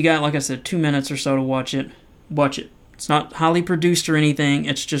if you got, like I said, 2 minutes or so to watch it, watch it. It's not highly produced or anything,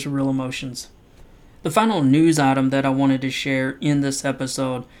 it's just real emotions. The final news item that I wanted to share in this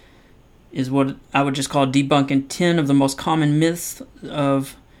episode is what I would just call debunking 10 of the most common myths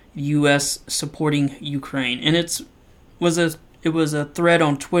of U.S. supporting Ukraine. And it was a thread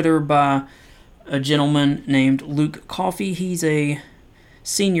on Twitter by a gentleman named Luke Coffey. He's a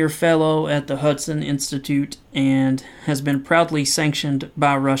senior fellow at the Hudson Institute and has been proudly sanctioned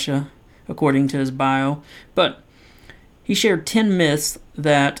by Russia, according to his bio. But he shared 10 myths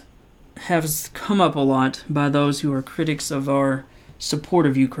that have come up a lot by those who are critics of our support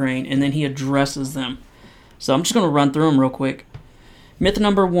of Ukraine, and then he addresses them. So I'm just going to run through them real quick. Myth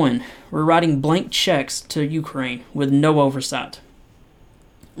number 1, we're writing blank checks to Ukraine with no oversight.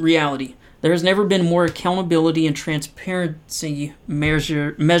 Reality, there has never been more accountability and transparency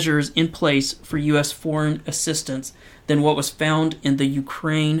measures in place for U.S. foreign assistance than what was found in the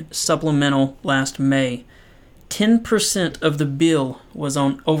Ukraine supplemental last May. 10% of the bill was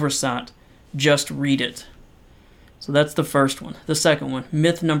on oversight. Just read it. So that's the first one. The second one,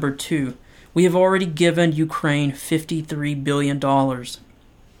 myth number 2. We have already given Ukraine $53 billion.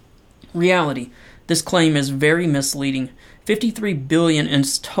 Reality, this claim is very misleading. $53 billion in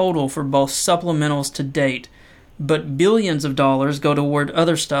total for both supplementals to date, but billions of dollars go toward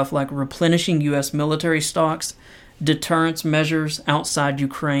other stuff like replenishing U.S. military stocks, deterrence measures outside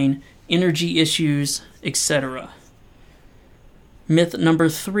Ukraine, energy issues, etc. Myth number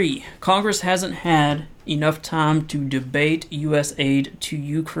 3. Congress hasn't had enough time to debate U.S. aid to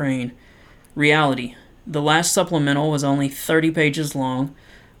Ukraine. Reality. The last supplemental was only 30 pages long.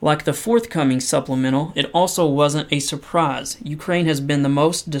 Like the forthcoming supplemental, it also wasn't a surprise. Ukraine has been the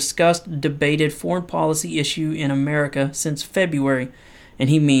most discussed, debated foreign policy issue in America since February, and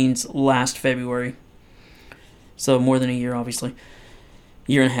he means last February. So more than a year, obviously.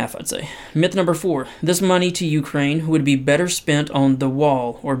 Year and a half, I'd say. Myth number 4. This money to Ukraine would be better spent on the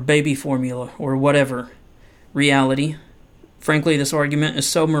wall or baby formula or whatever. Reality. Frankly, this argument is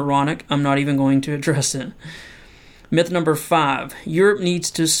so moronic, I'm not even going to address it. Myth number 5. Europe needs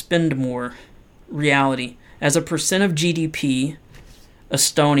to spend more. Reality. As a percent of GDP,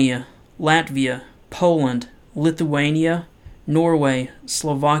 Estonia, Latvia, Poland, Lithuania, Norway,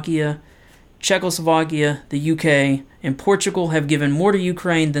 Slovakia, Czechoslovakia, the UK, and Portugal have given more to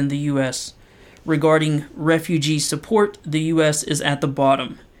Ukraine than the U.S. Regarding refugee support, the U.S. is at the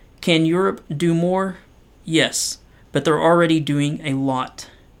bottom. Can Europe do more? Yes, but they're already doing a lot.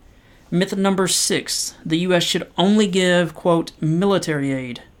 Myth number 6. The U.S. should only give, quote, military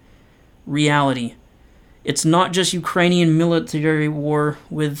aid. Reality. It's not just Ukrainian military war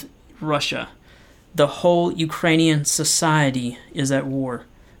with Russia. The whole Ukrainian society is at war.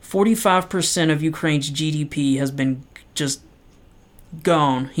 45% of Ukraine's GDP has been just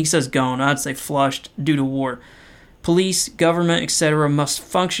gone. He says gone. I'd say flushed due to war. Police, government, etc. must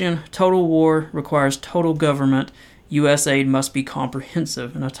function. Total war requires total government. U.S. aid must be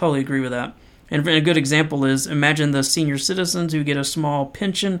comprehensive, and I totally agree with that. And a good example is, imagine the senior citizens who get a small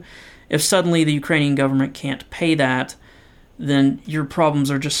pension. If suddenly the Ukrainian government can't pay that, then your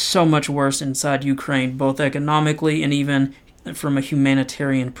problems are just so much worse inside Ukraine, both economically and even from a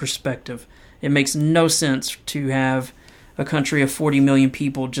humanitarian perspective. It makes no sense to have a country of 40 million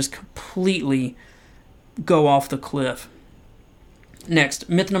people just completely go off the cliff. Next,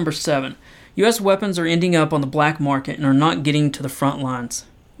 myth number 7. U.S. weapons are ending up on the black market and are not getting to the front lines.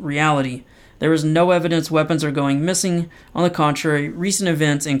 Reality. There is no evidence weapons are going missing. On the contrary, recent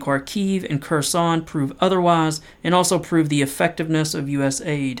events in Kharkiv and Kherson prove otherwise and also prove the effectiveness of U.S.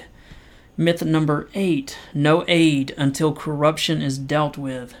 aid. Myth number 8. No aid until corruption is dealt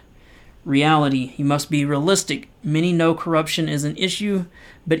with. Reality. You must be realistic. Many know corruption is an issue,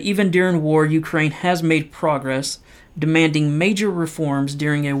 but even during war, Ukraine has made progress. Demanding major reforms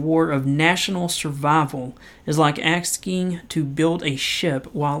during a war of national survival is like asking to build a ship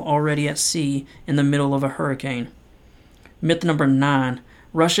while already at sea in the middle of a hurricane. Myth number 9.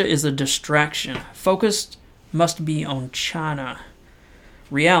 Russia is a distraction. Focus must be on China.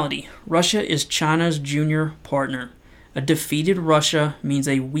 Reality. Russia is China's junior partner. A defeated Russia means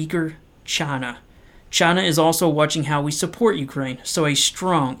a weaker China. China is also watching how we support Ukraine, so a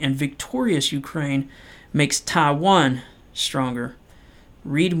strong and victorious Ukraine makes Taiwan stronger.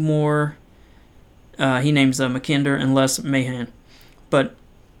 Read more. He names Mackinder and Les Mahan, but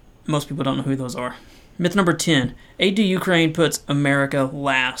most people don't know who those are. Myth number 10. Aid to Ukraine puts America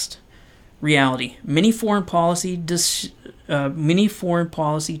last. Reality. Many foreign policy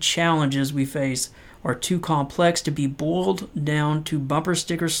challenges we face are too complex to be boiled down to bumper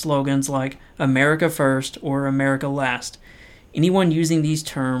sticker slogans like America First or America Last. Anyone using these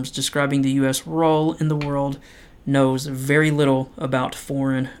terms describing the U.S. role in the world knows very little about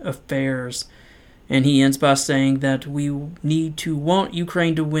foreign affairs. And he ends by saying that we need to want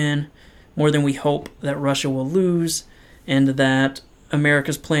Ukraine to win more than we hope that Russia will lose, and that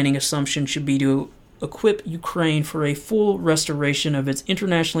America's planning assumption should be to equip Ukraine for a full restoration of its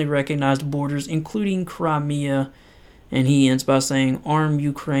internationally recognized borders, including Crimea. And he ends by saying, arm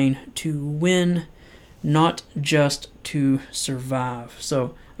Ukraine to win, not just to survive.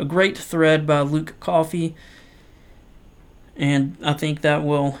 So, a great thread by Luke Coffey, and I think that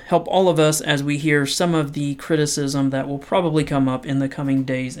will help all of us as we hear some of the criticism that will probably come up in the coming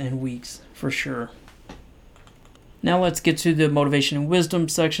days and weeks, for sure. Now let's get to the motivation and wisdom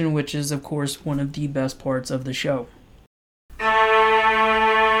section, which is, of course, one of the best parts of the show.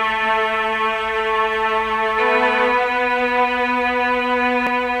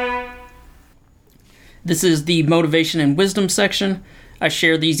 This is the motivation and wisdom section. I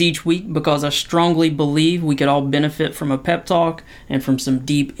share these each week because I strongly believe we could all benefit from a pep talk and from some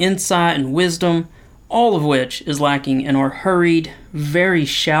deep insight and wisdom, all of which is lacking in our hurried, very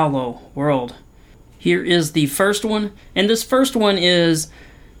shallow world. Here is the first one, and this first one is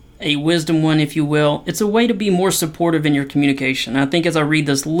a wisdom one, if you will. It's a way to be more supportive in your communication. I think as I read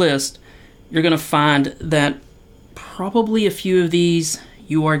this list, you're going to find that probably a few of these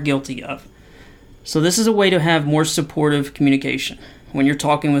you are guilty of. So this is a way to have more supportive communication when you're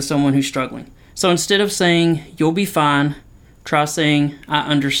talking with someone who's struggling. So instead of saying, you'll be fine, try saying, I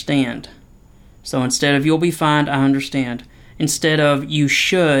understand. So instead of, you'll be fine, I understand. Instead of, you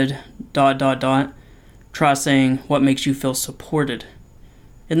should, ... try saying, what makes you feel supported.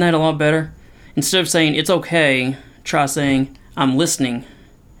 Isn't that a lot better? Instead of saying, it's okay, try saying, I'm listening.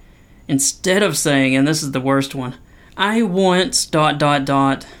 Instead of saying, and this is the worst one, I want ...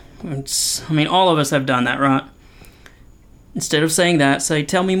 I mean, all of us have done that, right? Instead of saying that, say,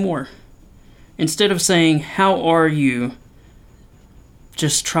 tell me more. Instead of saying, how are you,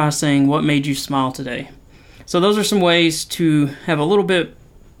 just try saying, what made you smile today? So those are some ways to have a little bit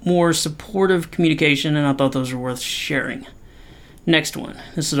more supportive communication, and I thought those are worth sharing. Next one.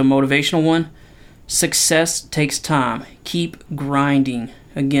 This is a motivational one. Success takes time. Keep grinding.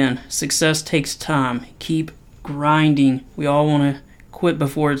 Again, success takes time. Keep grinding. We all want to quit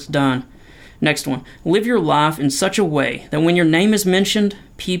before it's done. Next one. Live your life in such a way that when your name is mentioned,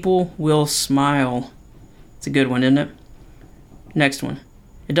 people will smile. It's a good one, isn't it? Next one.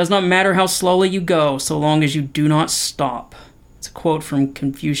 It does not matter how slowly you go, so long as you do not stop. It's a quote from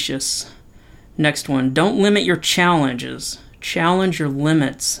Confucius. Next one. Don't limit your challenges. Challenge your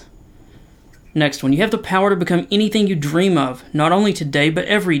limits. Next one. You have the power to become anything you dream of, not only today, but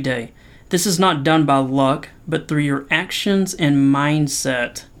every day. This is not done by luck, but through your actions and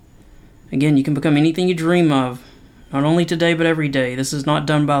mindset. Again, you can become anything you dream of, not only today, but every day. This is not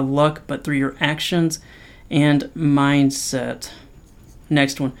done by luck, but through your actions and mindset.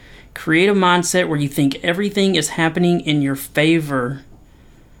 Next one. Create a mindset where you think everything is happening in your favor.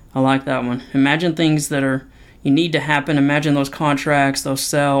 I like that one. Imagine things that you need to happen. Imagine those contracts, those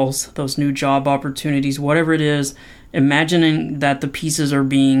sales, those new job opportunities, whatever it is. imagining that the pieces are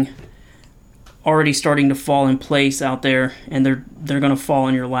being already starting to fall in place out there, and they're going to fall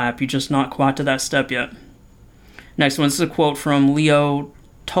in your lap. You're just not quite to that step yet. Next one, this is a quote from Leo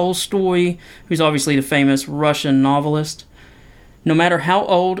Tolstoy, who's obviously the famous Russian novelist. No matter how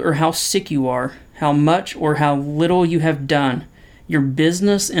old or how sick you are, how much or how little you have done, your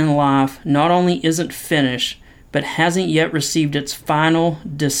business in life not only isn't finished, but hasn't yet received its final,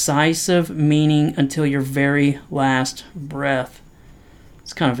 decisive meaning until your very last breath.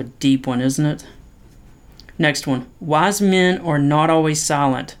 It's kind of a deep one, isn't it? Next one. Wise men are not always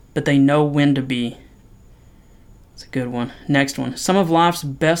silent, but they know when to be. It's a good one. Next one. Some of life's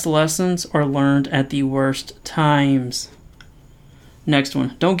best lessons are learned at the worst times. Next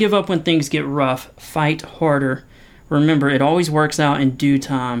one. Don't give up when things get rough. Fight harder. Remember, it always works out in due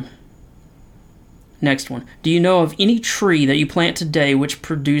time. Next one. Do you know of any tree that you plant today which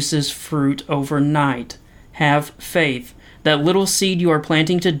produces fruit overnight? Have faith. That little seed you are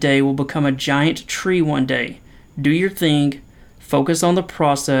planting today will become a giant tree one day. Do your thing. Focus on the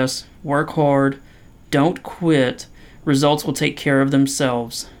process. Work hard. Don't quit. Results will take care of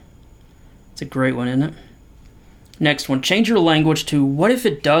themselves. It's a great one, isn't it? Next one. Change your language to what if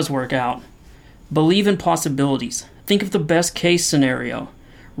it does work out? Believe in possibilities. Think of the best case scenario.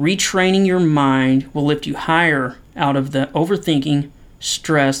 Retraining your mind will lift you higher out of the overthinking,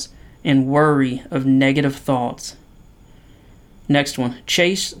 stress, and worry of negative thoughts. Next one.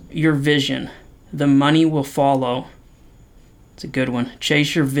 Chase your vision. The money will follow. It's a good one.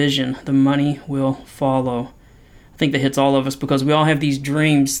 Chase your vision. The money will follow. I think that hits all of us because we all have these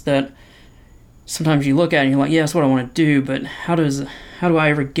dreams that sometimes you look at and you're like, yeah, that's what I want to do, but how do I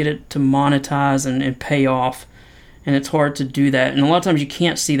ever get it to monetize and pay off? And it's hard to do that. And a lot of times you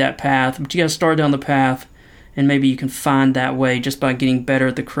can't see that path, but you got to start down the path, and maybe you can find that way just by getting better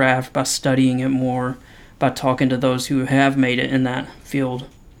at the craft, by studying it more, by talking to those who have made it in that field.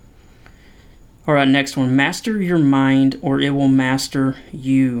 All right, next one. Master your mind or it will master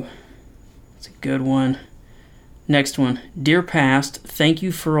you. It's a good one. Next one. Dear past, thank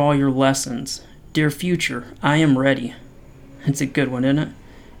you for all your lessons. Dear future, I am ready. It's a good one, isn't it?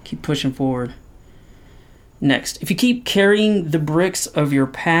 Keep pushing forward. Next, if you keep carrying the bricks of your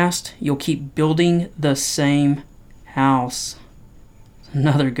past, you'll keep building the same house.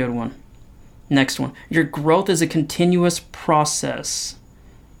 Another good one. Next one. Your growth is a continuous process.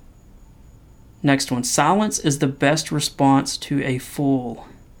 Next one. Silence is the best response to a fool.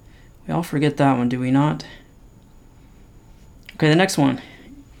 We all forget that one, do we not? Okay, the next one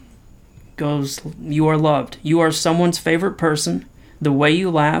goes, you are loved. You are someone's favorite person. The way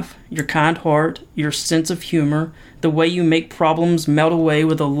you laugh, your kind heart, your sense of humor, the way you make problems melt away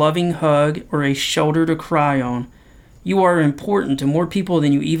with a loving hug or a shoulder to cry on. You are important to more people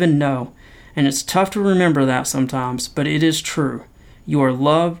than you even know, and it's tough to remember that sometimes, but it is true. You are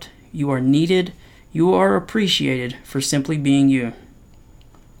loved, you are needed, you are appreciated for simply being you.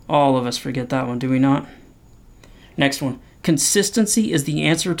 All of us forget that one, do we not? Next one. Consistency is the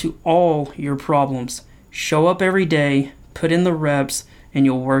answer to all your problems. Show up every day, put in the reps, and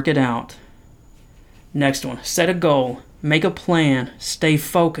you'll work it out. Next one. Set a goal. Make a plan. Stay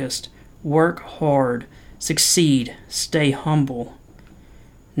focused. Work hard. Succeed. Stay humble.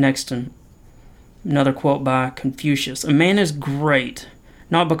 Next one. Another quote by Confucius. A man is great,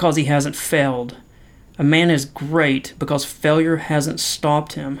 not because he hasn't failed. A man is great because failure hasn't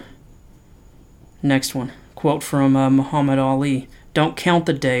stopped him. Next one. Quote from Muhammad Ali. Don't count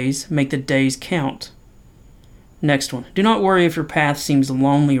the days. Make the days count. Next one. Do not worry if your path seems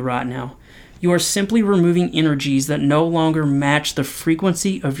lonely right now. You are simply removing energies that no longer match the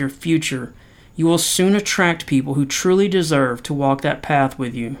frequency of your future. You will soon attract people who truly deserve to walk that path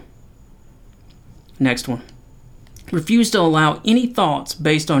with you. Next one. Refuse to allow any thoughts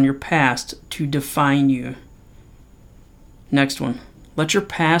based on your past to define you. Next one. Let your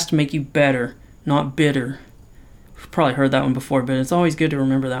past make you better, not bitter. You've probably heard that one before, but it's always good to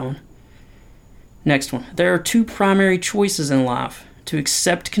remember that one. Next one. There are two primary choices in life: to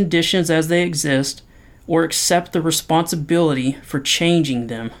accept conditions as they exist, or accept the responsibility for changing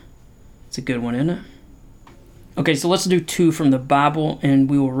them. It's a good one, isn't it? Okay, so let's do two from the Bible, and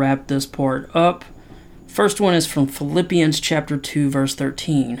we will wrap this part up. First one is from Philippians chapter 2, verse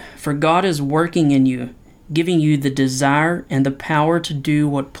 13. For God is working in you, giving you the desire and the power to do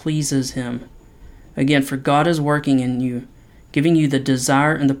what pleases Him. Again, for God is working in you, giving you the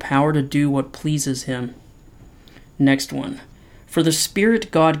desire and the power to do what pleases Him. Next one. For the Spirit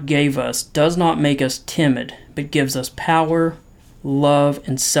God gave us does not make us timid, but gives us power, love,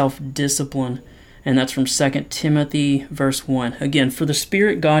 and self-discipline. And that's from 2 Timothy verse 1. Again, for the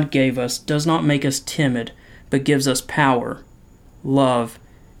Spirit God gave us does not make us timid, but gives us power, love,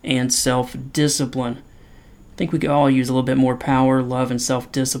 and self-discipline. I think we could all use a little bit more power, love, and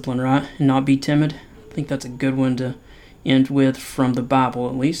self-discipline, right? And not be timid. I think that's a good one to end with from the Bible,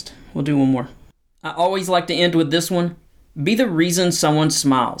 at least. We'll do one more. I always like to end with this one. Be the reason someone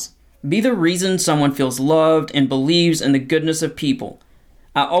smiles. Be the reason someone feels loved and believes in the goodness of people.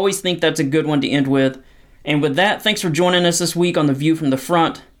 I always think that's a good one to end with. And with that, thanks for joining us this week on The View from the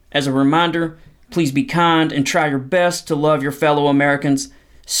Front. As a reminder, please be kind and try your best to love your fellow Americans.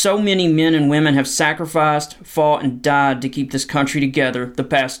 So many men and women have sacrificed, fought, and died to keep this country together the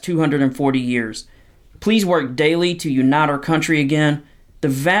past 240 years. Please work daily to unite our country again. The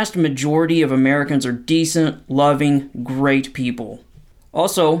vast majority of Americans are decent, loving, great people.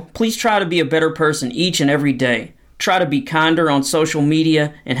 Also, please try to be a better person each and every day. Try to be kinder on social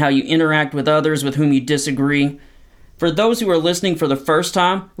media and how you interact with others with whom you disagree. For those who are listening for the first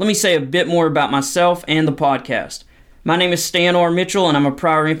time, let me say a bit more about myself and the podcast. My name is Stan R. Mitchell, and I'm a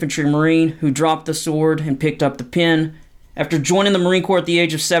prior infantry Marine who dropped the sword and picked up the pen. After joining the Marine Corps at the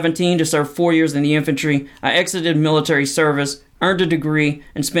age of 17 to serve 4 years in the infantry, I exited military service, earned a degree,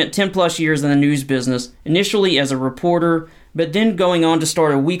 and spent 10 plus years in the news business, initially as a reporter, but then going on to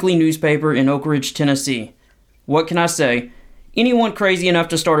start a weekly newspaper in Oak Ridge, Tennessee. What can I say? Anyone crazy enough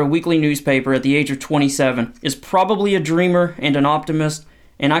to start a weekly newspaper at the age of 27 is probably a dreamer and an optimist,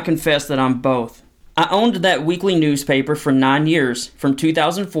 and I confess that I'm both. I owned that weekly newspaper for 9 years, from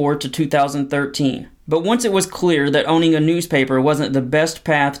 2004 to 2013. But once it was clear that owning a newspaper wasn't the best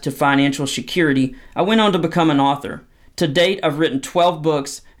path to financial security, I went on to become an author. To date, I've written 12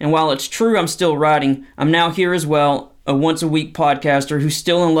 books, and while it's true I'm still writing, I'm now here as well, a once-a-week podcaster who's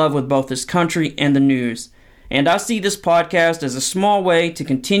still in love with both this country and the news. And I see this podcast as a small way to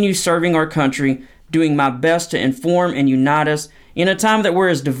continue serving our country, doing my best to inform and unite us in a time that we're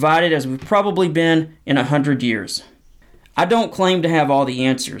as divided as we've probably been in 100 years. I don't claim to have all the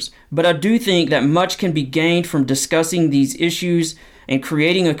answers, but I do think that much can be gained from discussing these issues and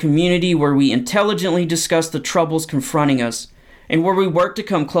creating a community where we intelligently discuss the troubles confronting us, and where we work to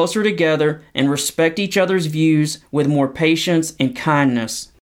come closer together and respect each other's views with more patience and kindness.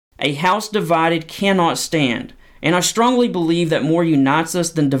 A house divided cannot stand, and I strongly believe that more unites us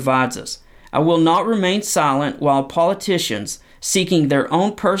than divides us. I will not remain silent while politicians, seeking their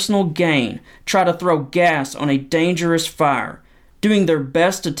own personal gain, try to throw gas on a dangerous fire, doing their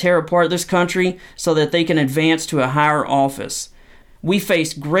best to tear apart this country so that they can advance to a higher office. We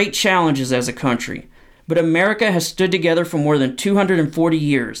face great challenges as a country, but America has stood together for more than 240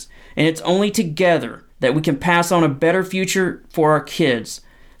 years, and it's only together that we can pass on a better future for our kids.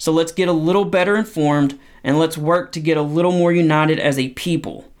 So let's get a little better informed, and let's work to get a little more united as a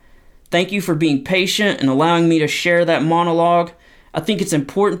people. Thank you for being patient and allowing me to share that monologue. I think it's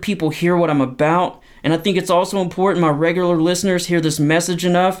important people hear what I'm about, and I think it's also important my regular listeners hear this message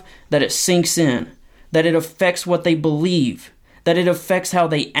enough that it sinks in, that it affects what they believe, that it affects how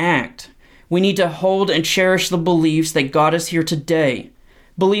they act. We need to hold and cherish the beliefs that got us here today.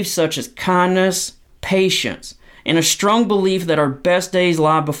 Beliefs such as kindness, patience, and a strong belief that our best days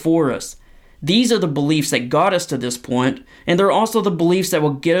lie before us. These are the beliefs that got us to this point, and they're also the beliefs that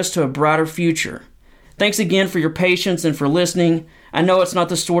will get us to a brighter future. Thanks again for your patience and for listening. I know it's not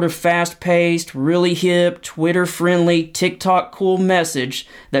the sort of fast-paced, really hip, Twitter-friendly, TikTok-cool message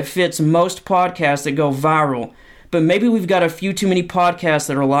that fits most podcasts that go viral, but maybe we've got a few too many podcasts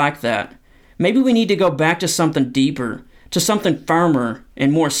that are like that. Maybe we need to go back to something deeper, to something firmer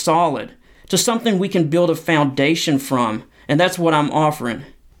and more solid, to something we can build a foundation from, and that's what I'm offering.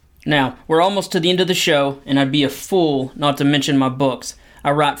 Now, we're almost to the end of the show, and I'd be a fool not to mention my books. I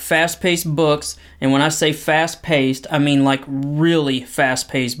write fast-paced books, and when I say fast-paced, I mean like really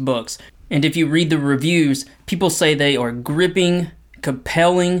fast-paced books. And if you read the reviews, people say they are gripping,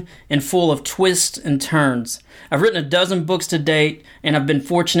 compelling, and full of twists and turns. I've written 12 books to date, and I've been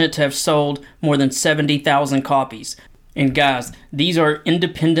fortunate to have sold more than 70,000 copies. And guys, these are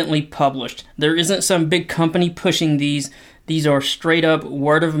independently published. There isn't some big company pushing these. These are straight up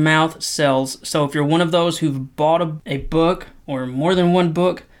word of mouth sales. So if you're one of those who've bought a book or more than one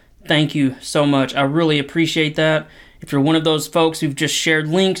book, thank you so much. I really appreciate that. If you're one of those folks who've just shared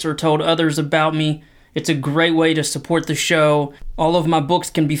links or told others about me, it's a great way to support the show. All of my books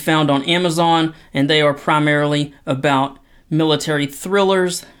can be found on Amazon, and they are primarily about military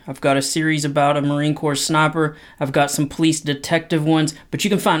thrillers. I've got a series about a Marine Corps sniper. I've got some police detective ones, but you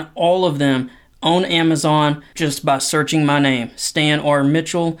can find all of them on Amazon just by searching my name, Stan R.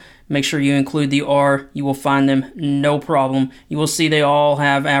 Mitchell. Make sure you include the R. You will find them no problem. You will see they all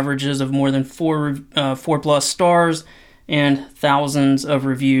have averages of more than 4+ stars, and thousands of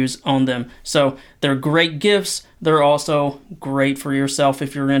reviews on them. So they're great gifts. They're also great for yourself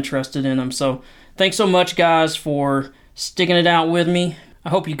if you're interested in them. So thanks so much, guys, for sticking it out with me. I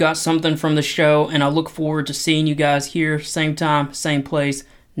hope you got something from the show, and I look forward to seeing you guys here, same time, same place,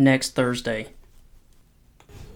 next Thursday.